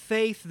us with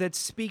faith that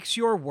speaks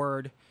your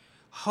word,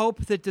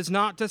 hope that does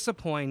not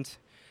disappoint,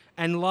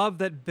 and love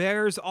that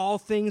bears all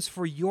things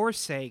for your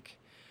sake,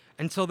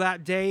 until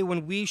that day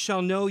when we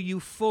shall know you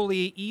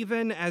fully,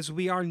 even as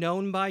we are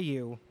known by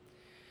you.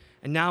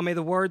 And now may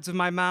the words of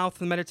my mouth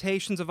and the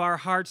meditations of our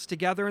hearts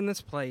together in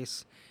this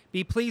place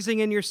be pleasing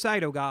in your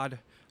sight, O God,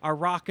 our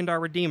rock and our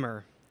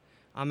redeemer.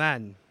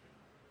 Amen.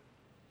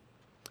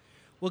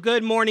 Well,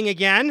 good morning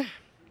again.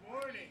 Good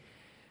morning.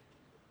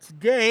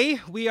 Today,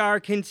 we are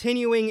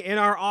continuing in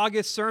our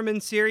August sermon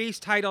series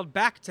titled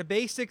Back to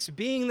Basics,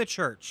 Being the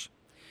Church.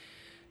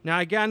 Now,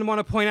 again, I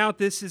want to point out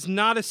this is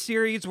not a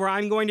series where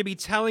I'm going to be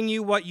telling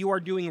you what you are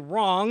doing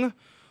wrong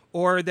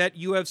or that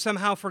you have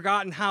somehow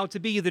forgotten how to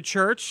be the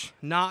church.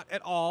 Not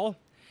at all.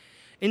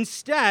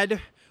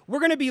 Instead, we're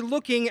going to be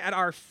looking at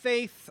our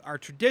faith, our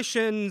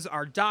traditions,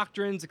 our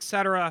doctrines,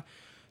 etc.,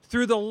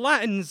 through the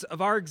lens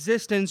of our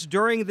existence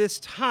during this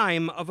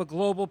time of a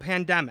global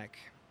pandemic.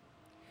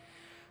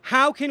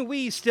 How can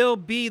we still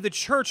be the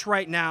church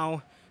right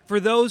now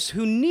for those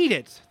who need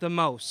it the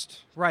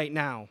most right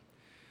now,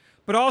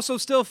 but also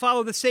still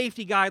follow the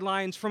safety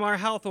guidelines from our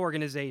health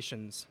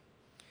organizations?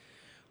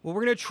 Well,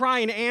 we're going to try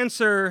and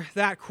answer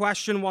that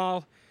question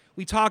while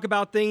we talk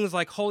about things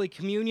like Holy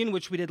Communion,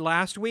 which we did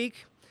last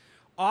week,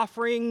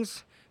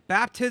 offerings,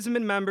 baptism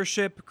and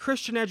membership,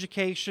 Christian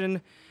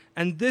education,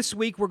 and this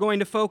week we're going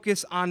to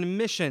focus on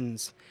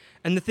missions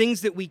and the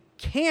things that we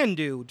can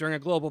do during a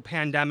global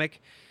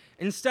pandemic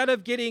instead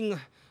of getting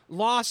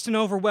lost and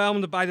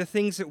overwhelmed by the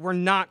things that we're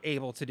not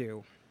able to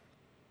do.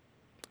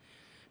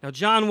 Now,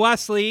 John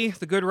Wesley,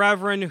 the good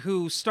reverend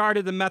who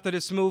started the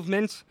Methodist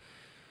movement,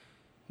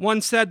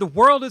 once said, "The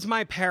world is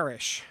my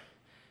parish,"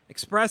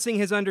 expressing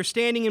his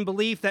understanding and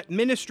belief that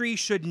ministry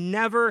should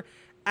never,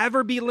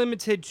 ever be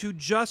limited to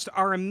just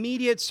our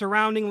immediate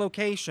surrounding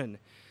location,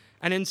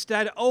 and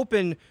instead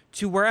open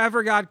to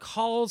wherever God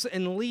calls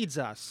and leads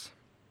us.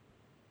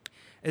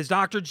 As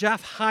Dr.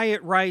 Jeff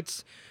Hyatt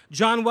writes,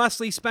 John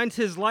Wesley spent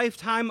his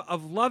lifetime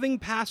of loving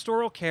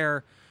pastoral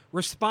care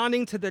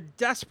responding to the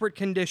desperate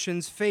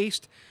conditions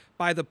faced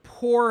by the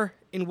poor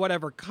in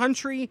whatever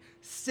country,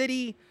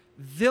 city,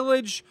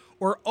 village,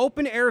 or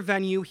open-air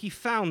venue he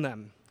found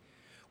them.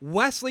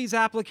 Wesley's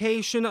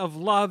application of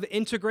love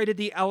integrated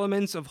the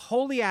elements of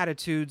holy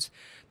attitudes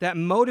that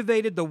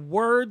motivated the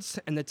words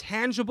and the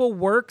tangible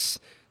works,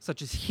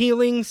 such as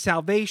healing,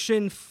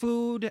 salvation,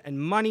 food,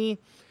 and money,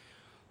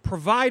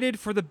 provided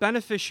for the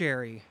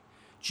beneficiary.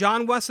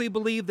 John Wesley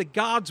believed that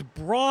God's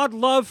broad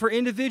love for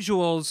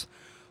individuals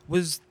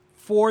was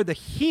for the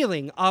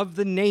healing of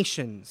the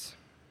nations.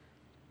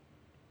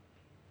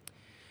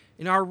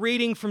 In our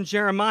reading from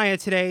Jeremiah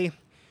today,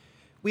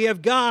 we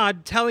have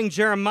God telling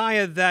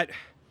Jeremiah that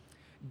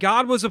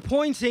God was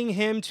appointing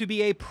him to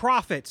be a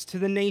prophet to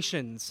the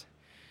nations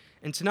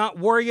and to not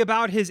worry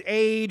about his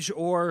age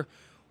or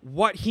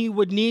what he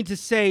would need to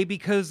say,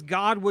 because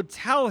God would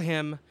tell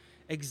him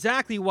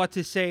exactly what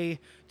to say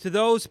to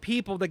those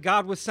people that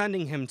God was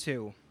sending him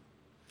to.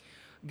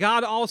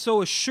 God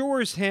also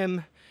assures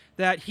him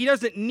that he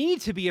doesn't need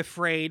to be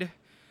afraid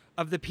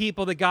of the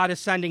people that God is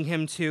sending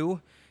him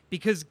to,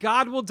 because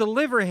God will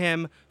deliver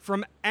him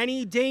from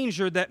any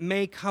danger that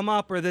may come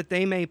up or that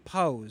they may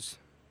pose.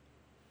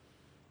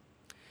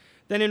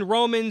 Then in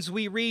Romans,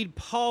 we read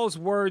Paul's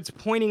words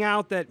pointing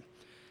out that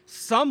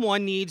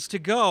someone needs to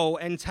go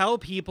and tell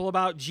people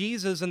about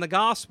Jesus and the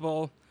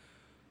gospel,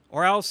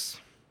 or else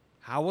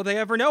how will they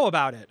ever know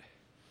about it?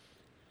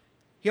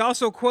 He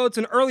also quotes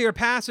an earlier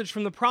passage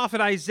from the prophet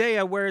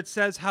Isaiah where it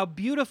says, "How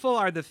beautiful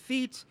are the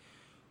feet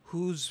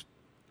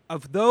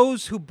of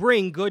those who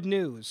bring good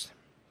news."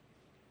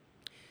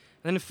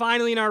 And then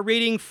finally, in our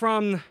reading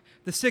from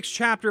the 6th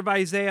chapter of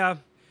Isaiah,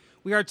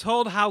 we are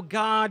told how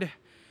God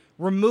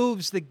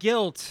removes the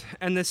guilt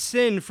and the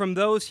sin from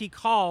those he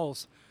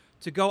calls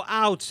to go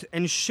out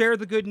and share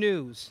the good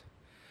news.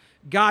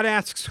 God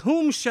asks,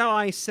 "Whom shall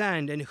I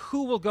send, and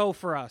who will go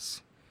for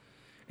us?"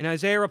 And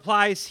Isaiah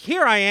replies,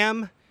 "Here I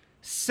am,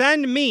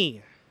 send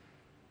me."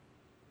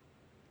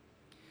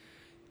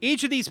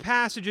 Each of these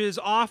passages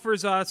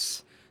offers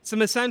us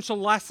some essential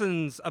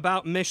lessons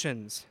about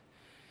missions.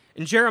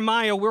 In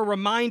Jeremiah, we're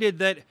reminded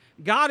that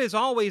God is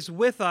always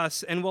with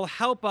us and will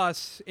help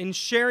us in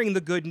sharing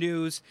the good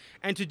news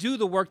and to do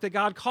the work that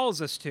God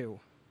calls us to.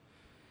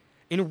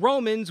 In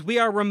Romans, we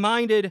are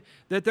reminded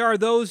that there are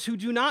those who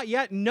do not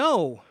yet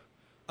know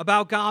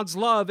about God's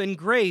love and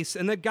grace,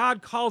 and that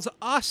God calls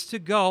us to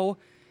go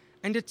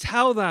and to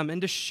tell them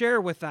and to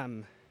share with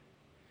them.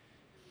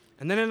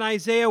 And then in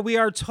Isaiah, we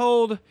are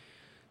told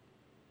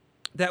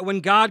that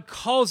when God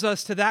calls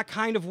us to that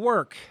kind of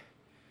work,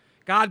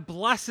 God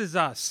blesses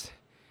us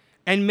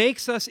and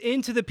makes us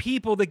into the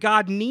people that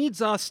God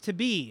needs us to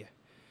be,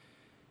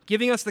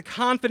 giving us the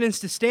confidence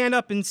to stand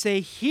up and say,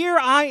 "Here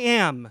I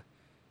am,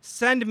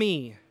 send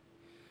me."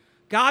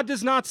 God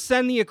does not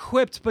send the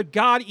equipped, but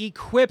God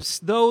equips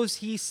those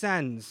he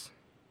sends.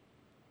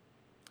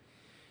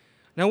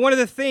 Now, one of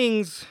the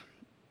things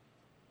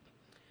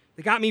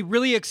that got me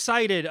really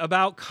excited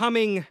about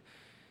coming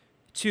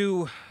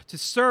to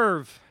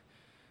serve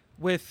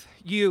with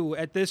you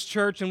at this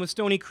church and with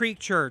Stony Creek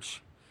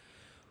Church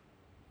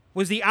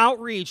was the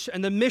outreach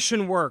and the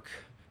mission work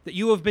that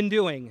you have been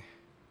doing.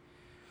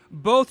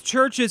 Both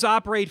churches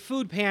operate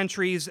food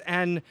pantries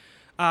and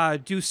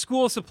do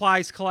school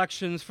supplies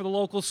collections for the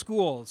local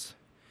schools.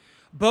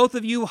 Both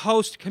of you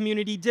host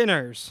community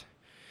dinners.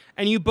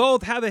 And you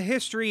both have a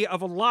history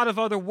of a lot of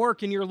other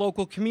work in your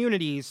local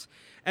communities,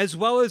 as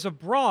well as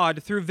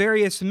abroad through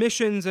various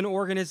missions and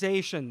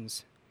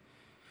organizations.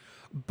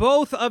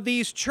 Both of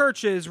these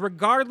churches,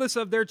 regardless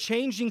of their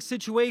changing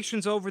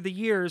situations over the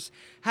years,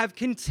 have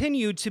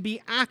continued to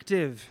be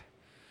active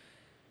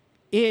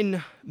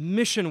in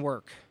mission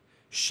work,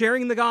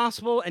 sharing the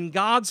gospel and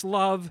God's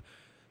love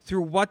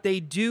through what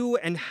they do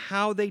and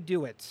how they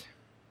do it.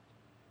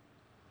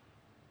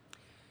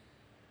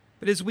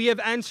 But as we have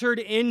entered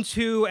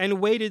into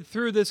and waded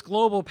through this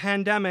global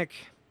pandemic,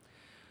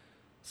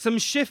 some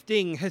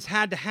shifting has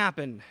had to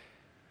happen.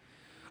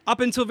 Up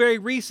until very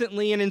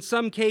recently, and in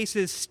some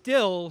cases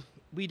still,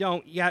 we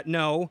don't yet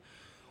know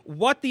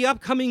what the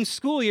upcoming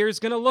school year is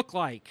going to look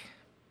like.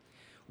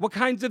 What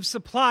kinds of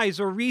supplies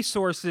or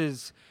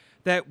resources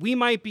that we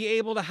might be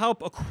able to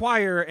help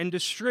acquire and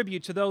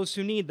distribute to those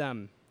who need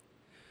them.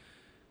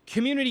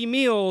 Community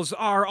meals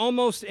are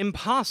almost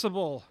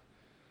impossible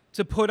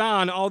to put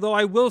on, although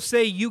I will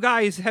say you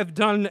guys have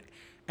done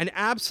an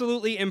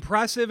absolutely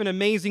impressive and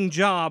amazing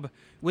job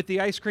with the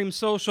ice cream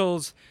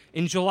socials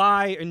in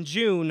July and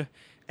June,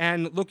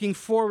 and looking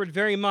forward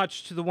very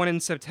much to the one in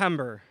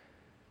September.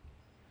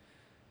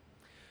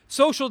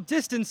 Social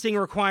distancing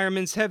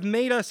requirements have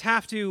made us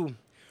have to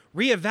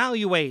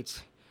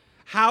reevaluate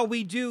how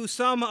we do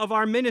some of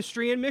our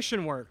ministry and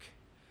mission work.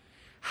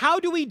 How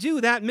do we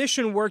do that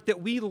mission work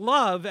that we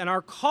love and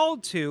are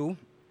called to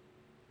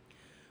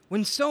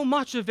when so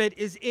much of it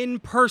is in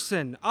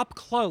person, up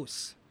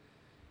close,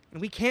 and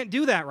we can't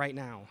do that right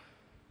now?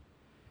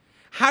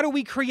 How do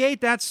we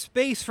create that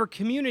space for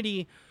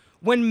community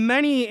when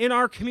many in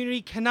our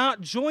community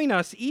cannot join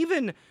us,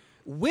 even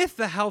with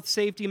the health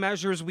safety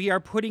measures we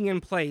are putting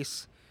in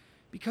place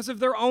because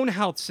of their own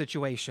health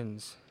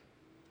situations?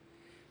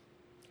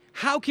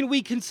 How can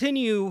we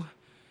continue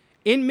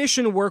in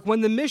mission work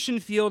when the mission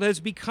field has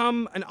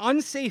become an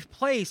unsafe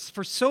place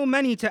for so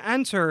many to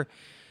enter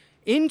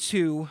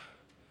into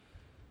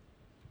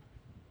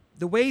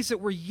the ways that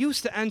we're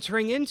used to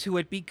entering into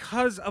it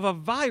because of a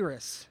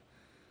virus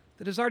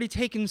that has already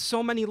taken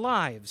so many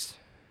lives?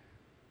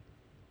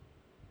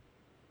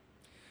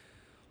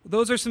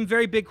 Those are some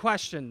very big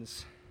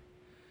questions.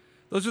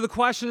 Those are the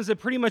questions that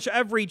pretty much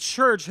every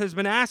church has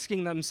been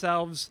asking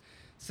themselves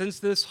since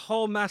this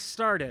whole mess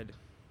started.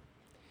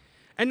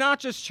 And not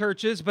just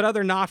churches, but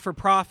other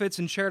not-for-profits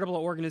and charitable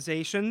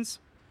organizations.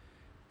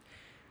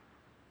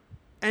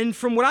 And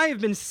from what I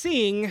have been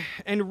seeing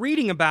and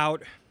reading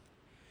about,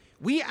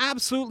 we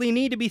absolutely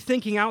need to be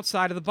thinking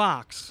outside of the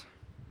box.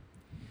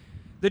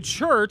 The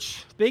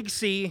church, big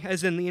C,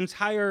 as in the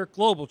entire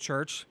global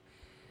church,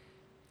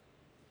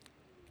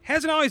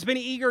 hasn't always been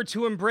eager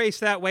to embrace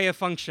that way of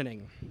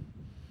functioning.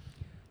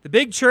 The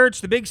big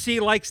church, the big C,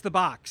 likes the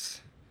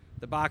box.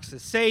 The box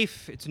is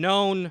safe, it's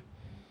known.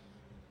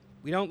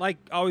 We don't like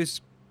always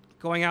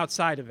going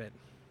outside of it.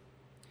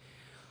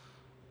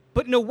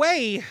 But in a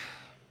way,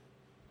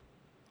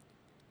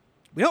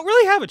 we don't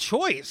really have a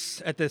choice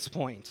at this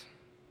point.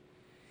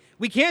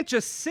 We can't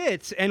just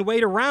sit and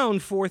wait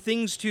around for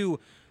things to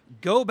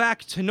go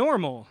back to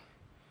normal,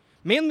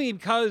 mainly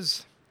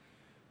because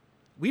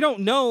we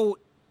don't know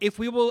if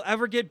we will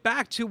ever get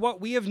back to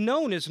what we have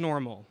known as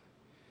normal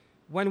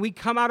when we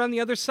come out on the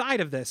other side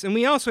of this. And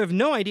we also have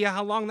no idea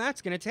how long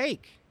that's going to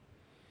take.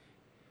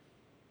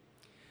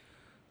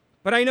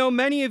 But I know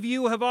many of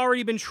you have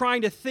already been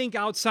trying to think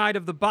outside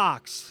of the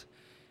box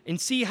and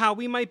see how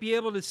we might be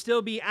able to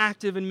still be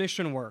active in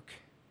mission work.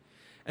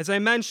 As I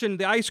mentioned,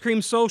 the ice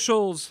cream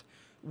socials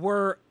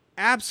were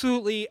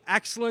absolutely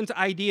excellent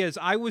ideas.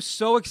 I was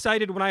so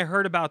excited when I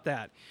heard about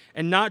that,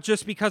 and not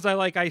just because I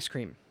like ice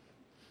cream.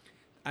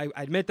 I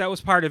admit that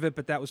was part of it,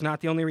 but that was not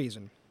the only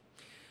reason.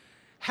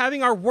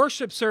 Having our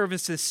worship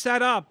services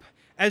set up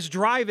as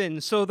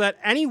drive-ins so that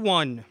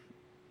anyone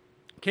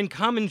can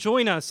come and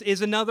join us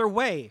is another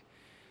way.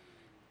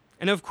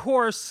 And of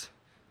course,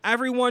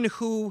 everyone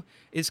who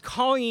is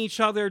calling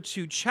each other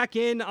to check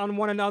in on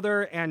one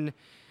another and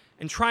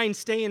try and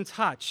stay in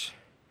touch.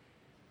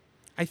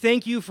 I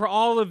thank you for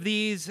all of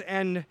these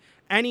and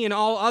any and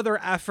all other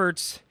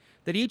efforts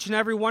that each and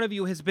every one of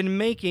you has been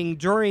making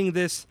during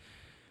this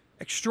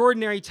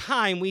extraordinary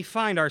time we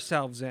find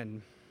ourselves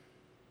in.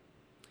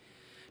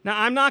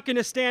 Now, I'm not going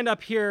to stand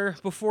up here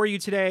before you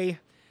today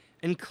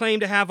and claim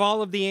to have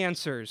all of the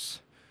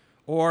answers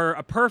or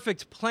a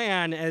perfect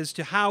plan as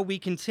to how we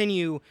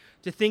continue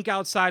to think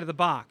outside of the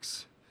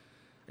box.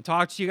 I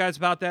talked to you guys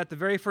about that the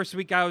very first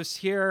week I was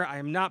here. I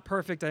am not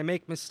perfect. I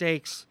make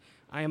mistakes.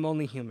 I am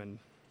only human.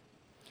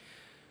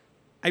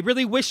 I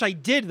really wish I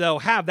did, though,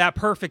 have that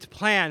perfect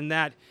plan,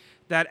 that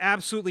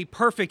absolutely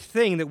perfect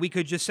thing that we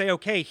could just say,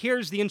 okay,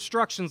 here's the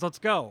instructions, let's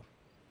go.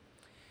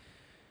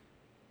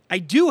 I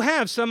do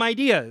have some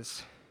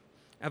ideas.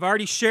 I've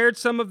already shared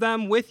some of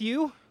them with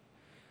you.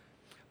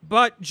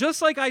 But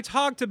just like I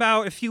talked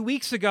about a few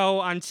weeks ago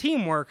on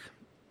teamwork,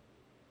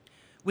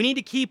 we need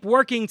to keep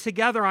working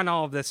together on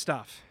all of this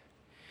stuff.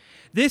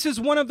 This is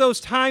one of those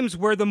times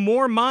where the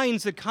more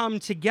minds that come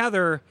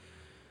together,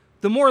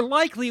 the more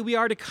likely we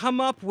are to come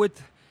up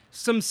with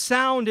some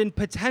sound and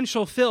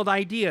potential-filled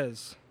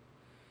ideas.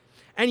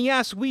 And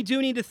yes, we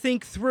do need to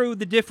think through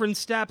the different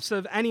steps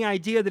of any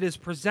idea that is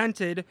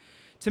presented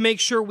to make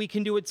sure we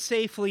can do it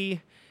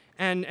safely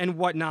and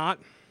whatnot.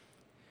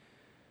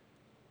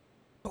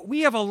 But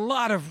we have a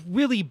lot of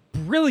really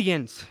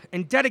brilliant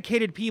and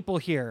dedicated people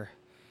here.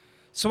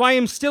 So I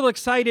am still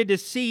excited to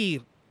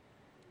see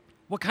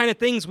what kind of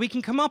things we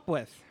can come up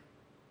with.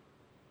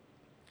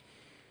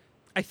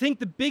 I think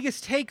the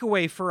biggest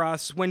takeaway for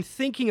us when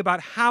thinking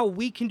about how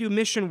we can do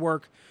mission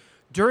work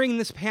during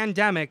this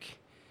pandemic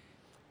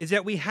is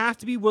that we have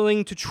to be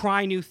willing to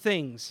try new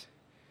things,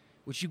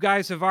 which you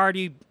guys have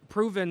already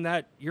proven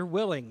that you're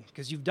willing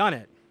because you've done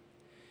it.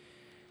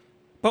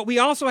 But we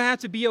also have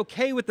to be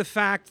okay with the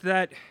fact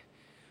that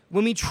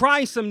when we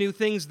try some new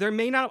things, there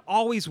may not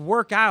always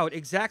work out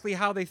exactly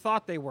how they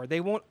thought they were. They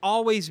won't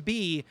always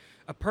be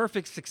a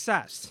perfect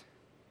success.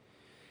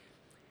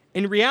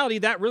 In reality,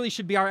 that really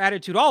should be our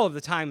attitude all of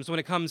the times when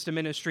it comes to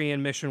ministry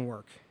and mission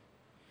work.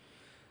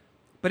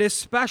 But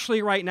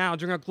especially right now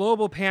during a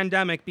global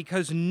pandemic,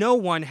 because no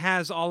one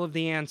has all of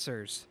the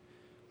answers.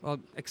 Well,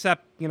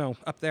 except,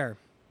 up there.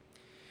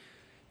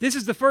 This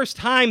is the first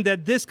time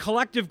that this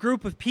collective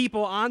group of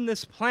people on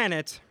this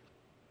planet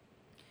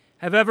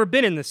have ever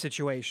been in this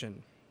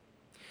situation.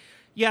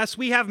 Yes,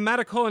 we have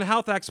medical and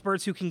health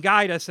experts who can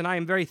guide us, and I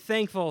am very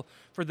thankful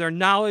for their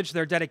knowledge,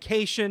 their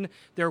dedication,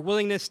 their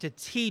willingness to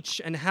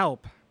teach and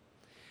help.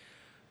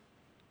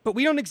 But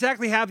we don't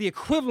exactly have the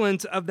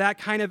equivalent of that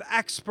kind of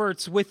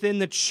experts within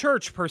the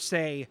church, per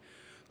se,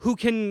 who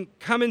can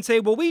come and say,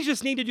 well, we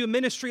just need to do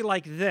ministry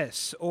like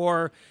this,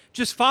 or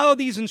just follow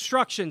these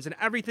instructions and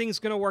everything's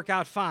going to work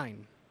out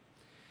fine.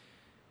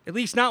 At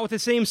least not with the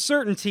same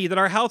certainty that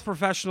our health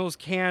professionals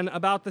can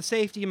about the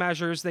safety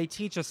measures they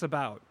teach us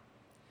about.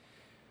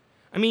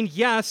 I mean,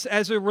 yes,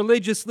 as a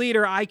religious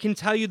leader, I can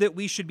tell you that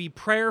we should be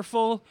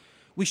prayerful,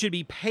 we should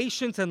be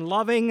patient and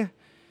loving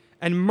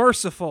and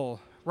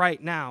merciful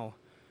right now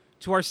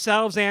to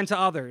ourselves and to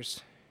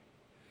others.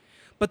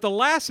 But the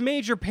last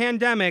major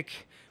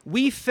pandemic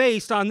we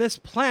faced on this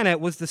planet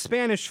was the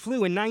Spanish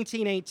flu in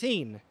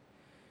 1918.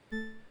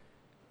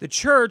 The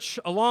church,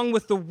 along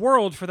with the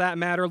world for that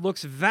matter,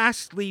 looks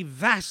vastly,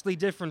 vastly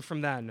different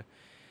from then.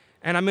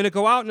 And I'm going to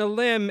go out on a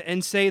limb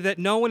and say that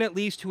no one, at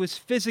least who is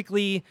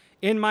physically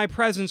in my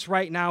presence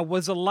right now,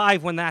 was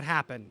alive when that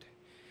happened.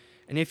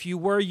 And if you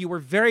were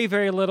very,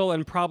 very little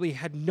and probably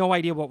had no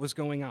idea what was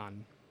going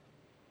on.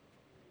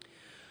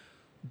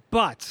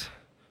 But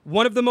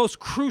one of the most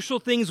crucial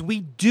things we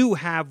do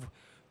have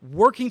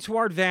working to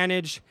our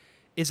advantage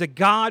is a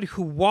God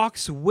who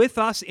walks with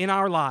us in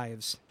our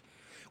lives.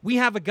 We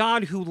have a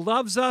God who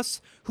loves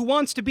us, who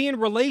wants to be in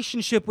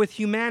relationship with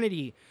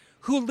humanity,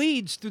 who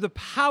leads through the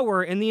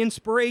power and the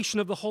inspiration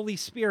of the Holy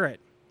Spirit.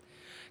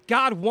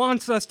 God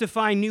wants us to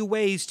find new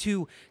ways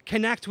to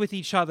connect with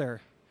each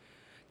other.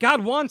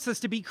 God wants us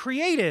to be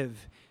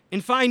creative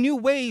and find new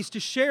ways to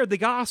share the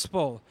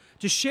gospel,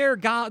 to share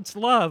God's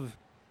love,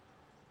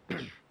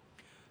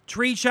 to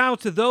reach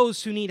out to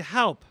those who need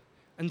help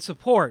and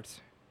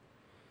support.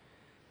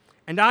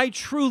 And I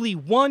truly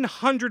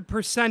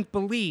 100%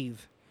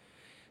 believe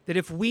that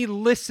if we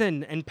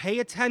listen and pay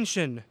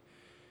attention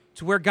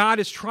to where God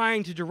is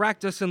trying to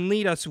direct us and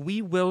lead us,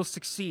 we will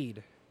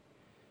succeed.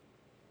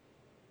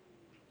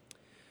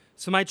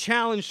 So my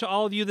challenge to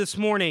all of you this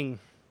morning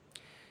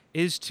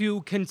is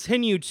to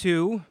continue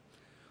to,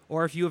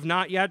 or if you have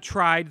not yet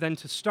tried, then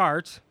to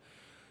start,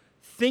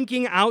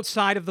 thinking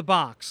outside of the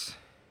box.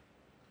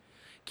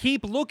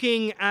 Keep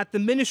looking at the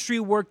ministry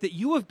work that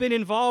you have been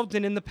involved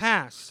in the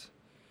past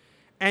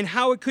and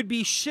how it could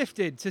be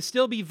shifted to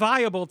still be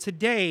viable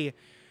today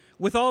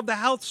with all of the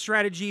health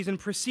strategies and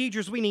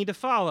procedures we need to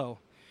follow.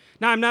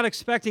 Now, I'm not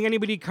expecting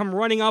anybody to come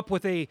running up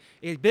with a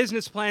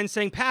business plan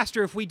saying,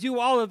 Pastor, if we do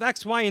all of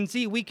X, Y, and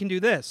Z, we can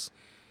do this.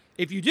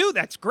 If you do,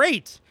 that's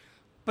great.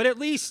 But at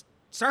least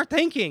start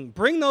thinking.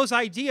 Bring those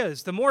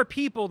ideas. The more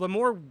people, the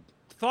more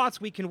thoughts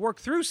we can work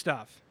through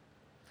stuff.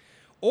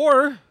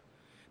 Or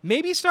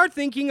maybe start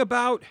thinking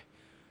about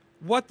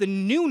what the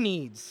new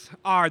needs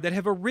are that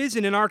have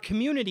arisen in our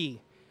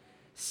community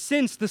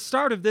since the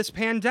start of this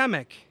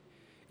pandemic.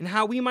 and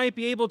how we might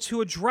be able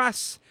to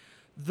address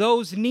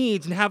those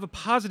needs and have a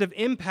positive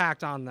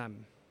impact on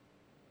them.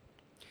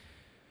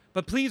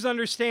 But please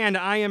understand,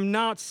 I am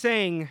not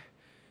saying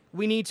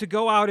we need to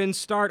go out and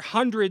start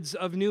hundreds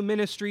of new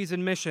ministries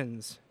and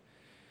missions.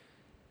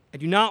 I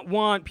do not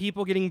want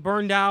people getting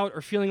burned out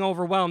or feeling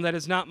overwhelmed. That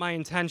is not my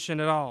intention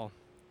at all.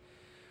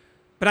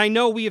 But I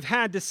know we have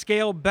had to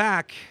scale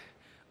back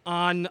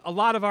on a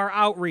lot of our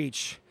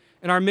outreach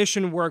and our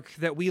mission work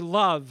that we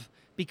love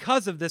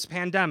because of this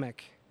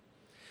pandemic.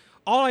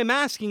 All I'm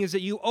asking is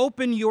that you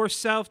open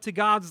yourself to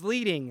God's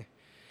leading.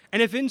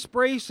 And if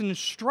inspiration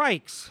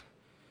strikes,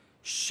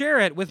 share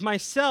it with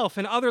myself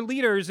and other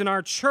leaders in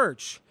our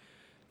church,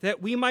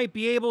 that we might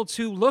be able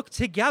to look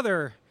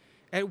together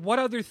at what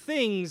other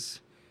things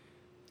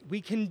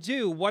we can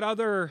do, what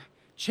other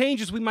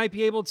changes we might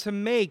be able to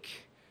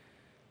make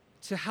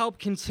to help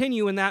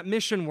continue in that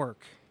mission work.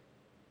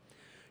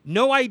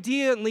 No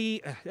idea is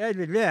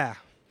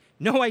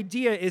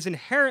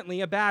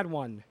inherently a bad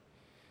one.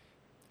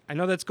 I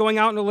know that's going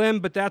out on a limb,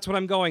 but that's what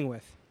I'm going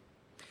with.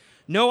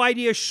 No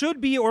idea should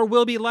be or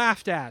will be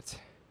laughed at.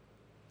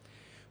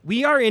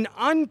 We are in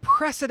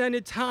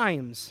unprecedented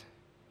times.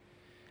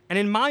 And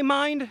in my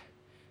mind,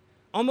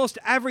 almost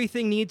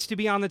everything needs to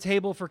be on the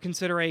table for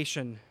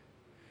consideration.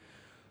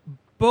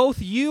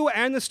 Both you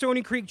and the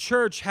Stony Creek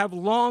Church have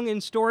long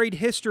and storied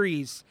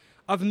histories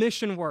of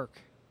mission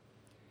work.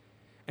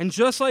 And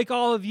just like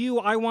all of you,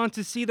 I want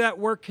to see that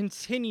work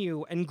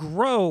continue and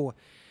grow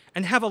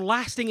and have a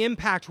lasting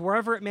impact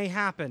wherever it may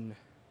happen.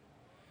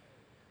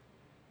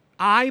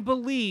 I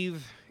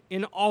believe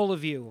in all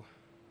of you.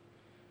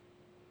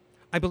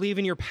 I believe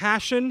in your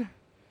passion.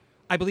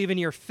 I believe in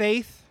your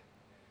faith.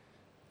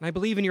 And I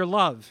believe in your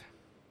love.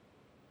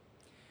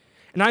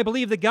 And I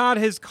believe that God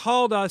has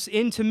called us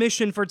into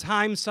mission for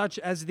times such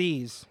as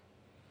these.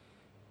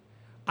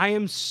 I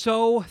am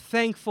so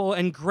thankful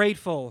and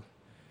grateful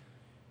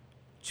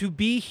to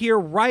be here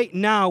right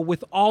now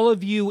with all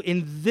of you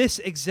in this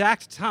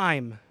exact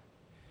time.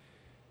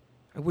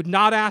 I would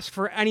not ask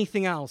for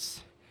anything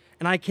else,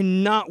 and I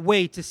cannot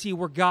wait to see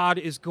where God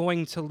is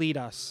going to lead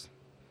us.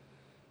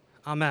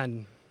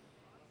 Amen.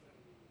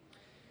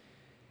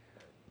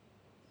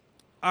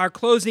 Our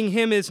closing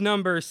hymn is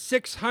number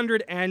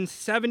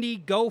 670,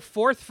 Go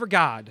Forth for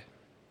God.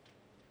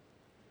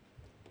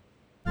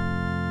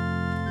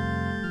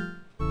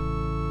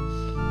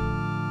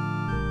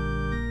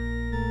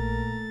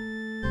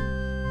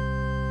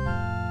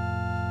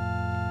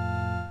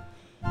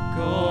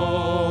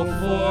 Go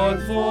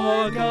forth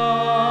for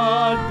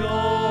God,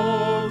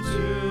 go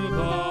to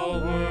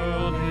the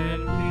world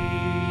in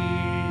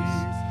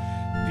peace.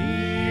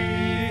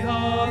 Be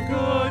of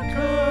good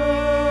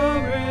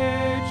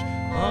courage,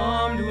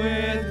 armed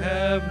with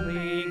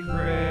heavenly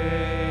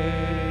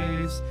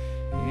grace.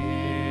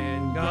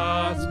 In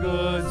God's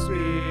good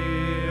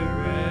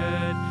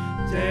spirit,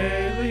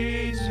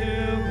 daily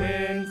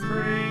to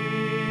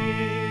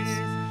increase,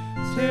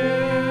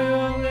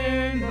 till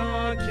in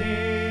the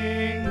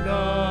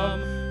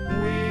kingdom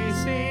we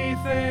see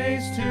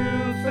face to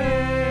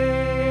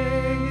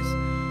face.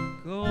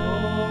 Go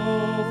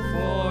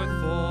forth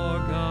for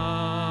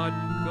God,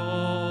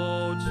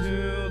 go to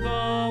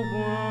the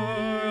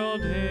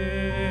world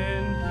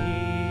in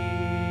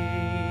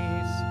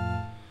peace.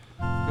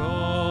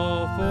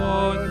 Go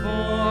forth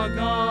for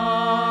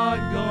God,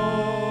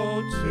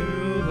 go to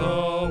the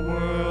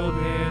world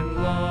in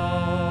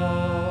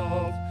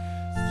love.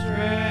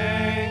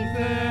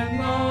 Strengthen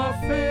the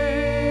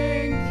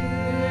faint,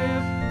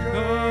 give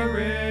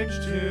courage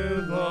to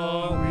the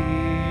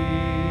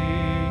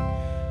weak.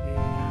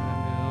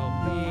 Help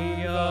the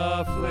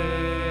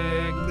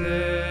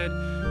afflicted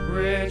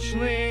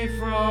richly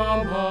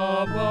from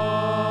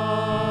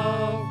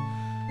above.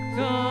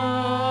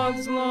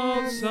 God's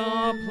love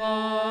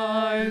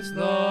supplies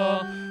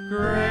the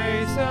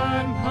grace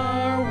and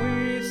power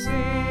we seek.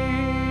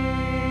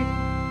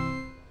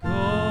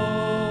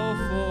 Go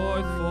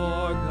forth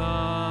for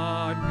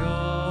God,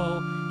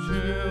 go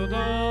to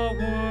the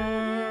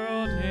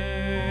world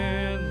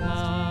in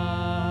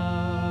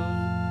love.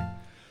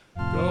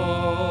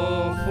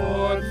 Go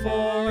forth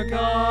for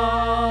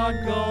God,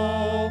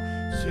 go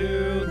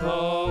to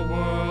the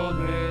world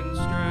in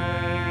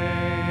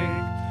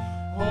strength.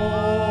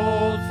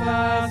 Hold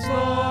fast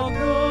the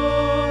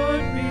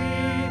good, be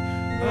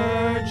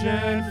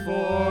urgent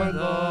for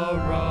the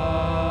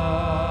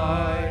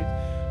right.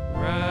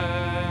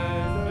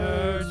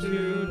 Render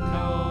to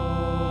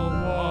no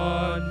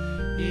one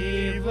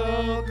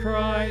evil,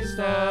 Christ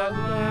at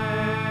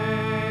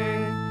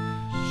length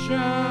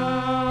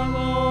shall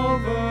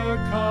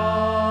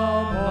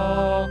overcome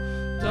all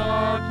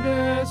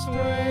darkness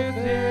with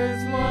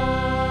his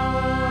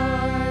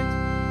light.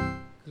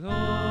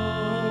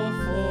 Go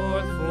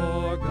forth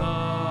for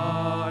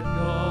God,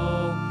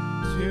 go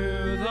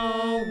to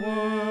the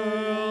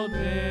world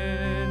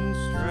in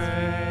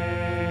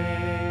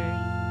strength.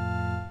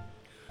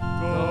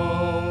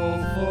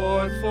 Go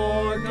forth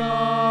for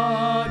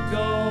God,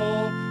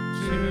 go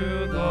to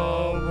the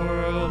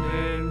world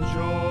in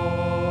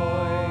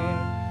joy.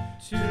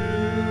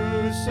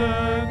 To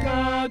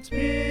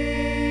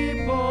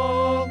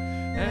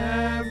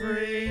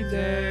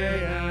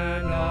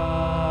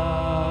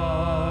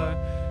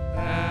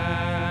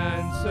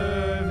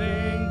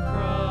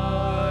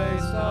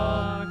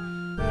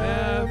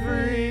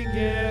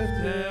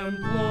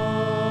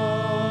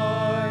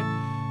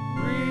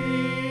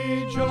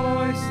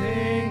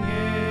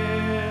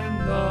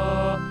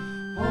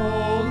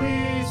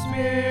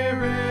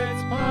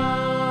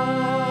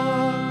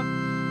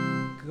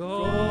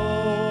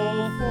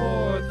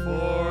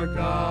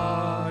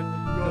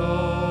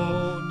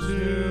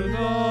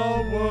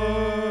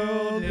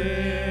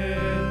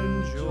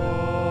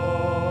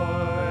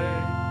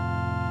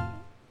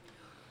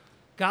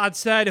God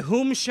said,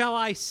 "Whom shall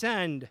I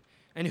send,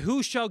 and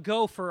who shall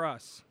go for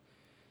us?"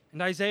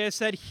 And Isaiah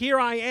said, "Here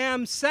I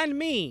am, send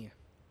me."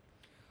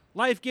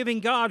 Life-giving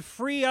God,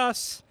 free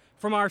us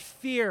from our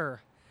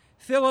fear.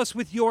 Fill us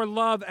with your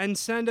love and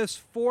send us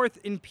forth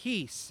in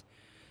peace.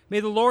 May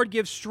the Lord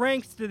give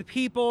strength to the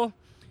people.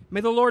 May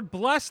the Lord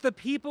bless the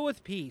people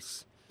with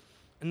peace.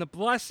 And the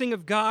blessing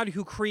of God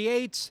who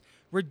creates,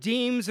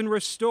 redeems, and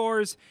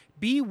restores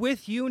be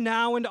with you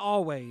now and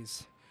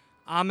always.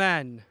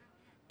 Amen.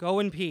 Go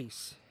in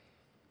peace.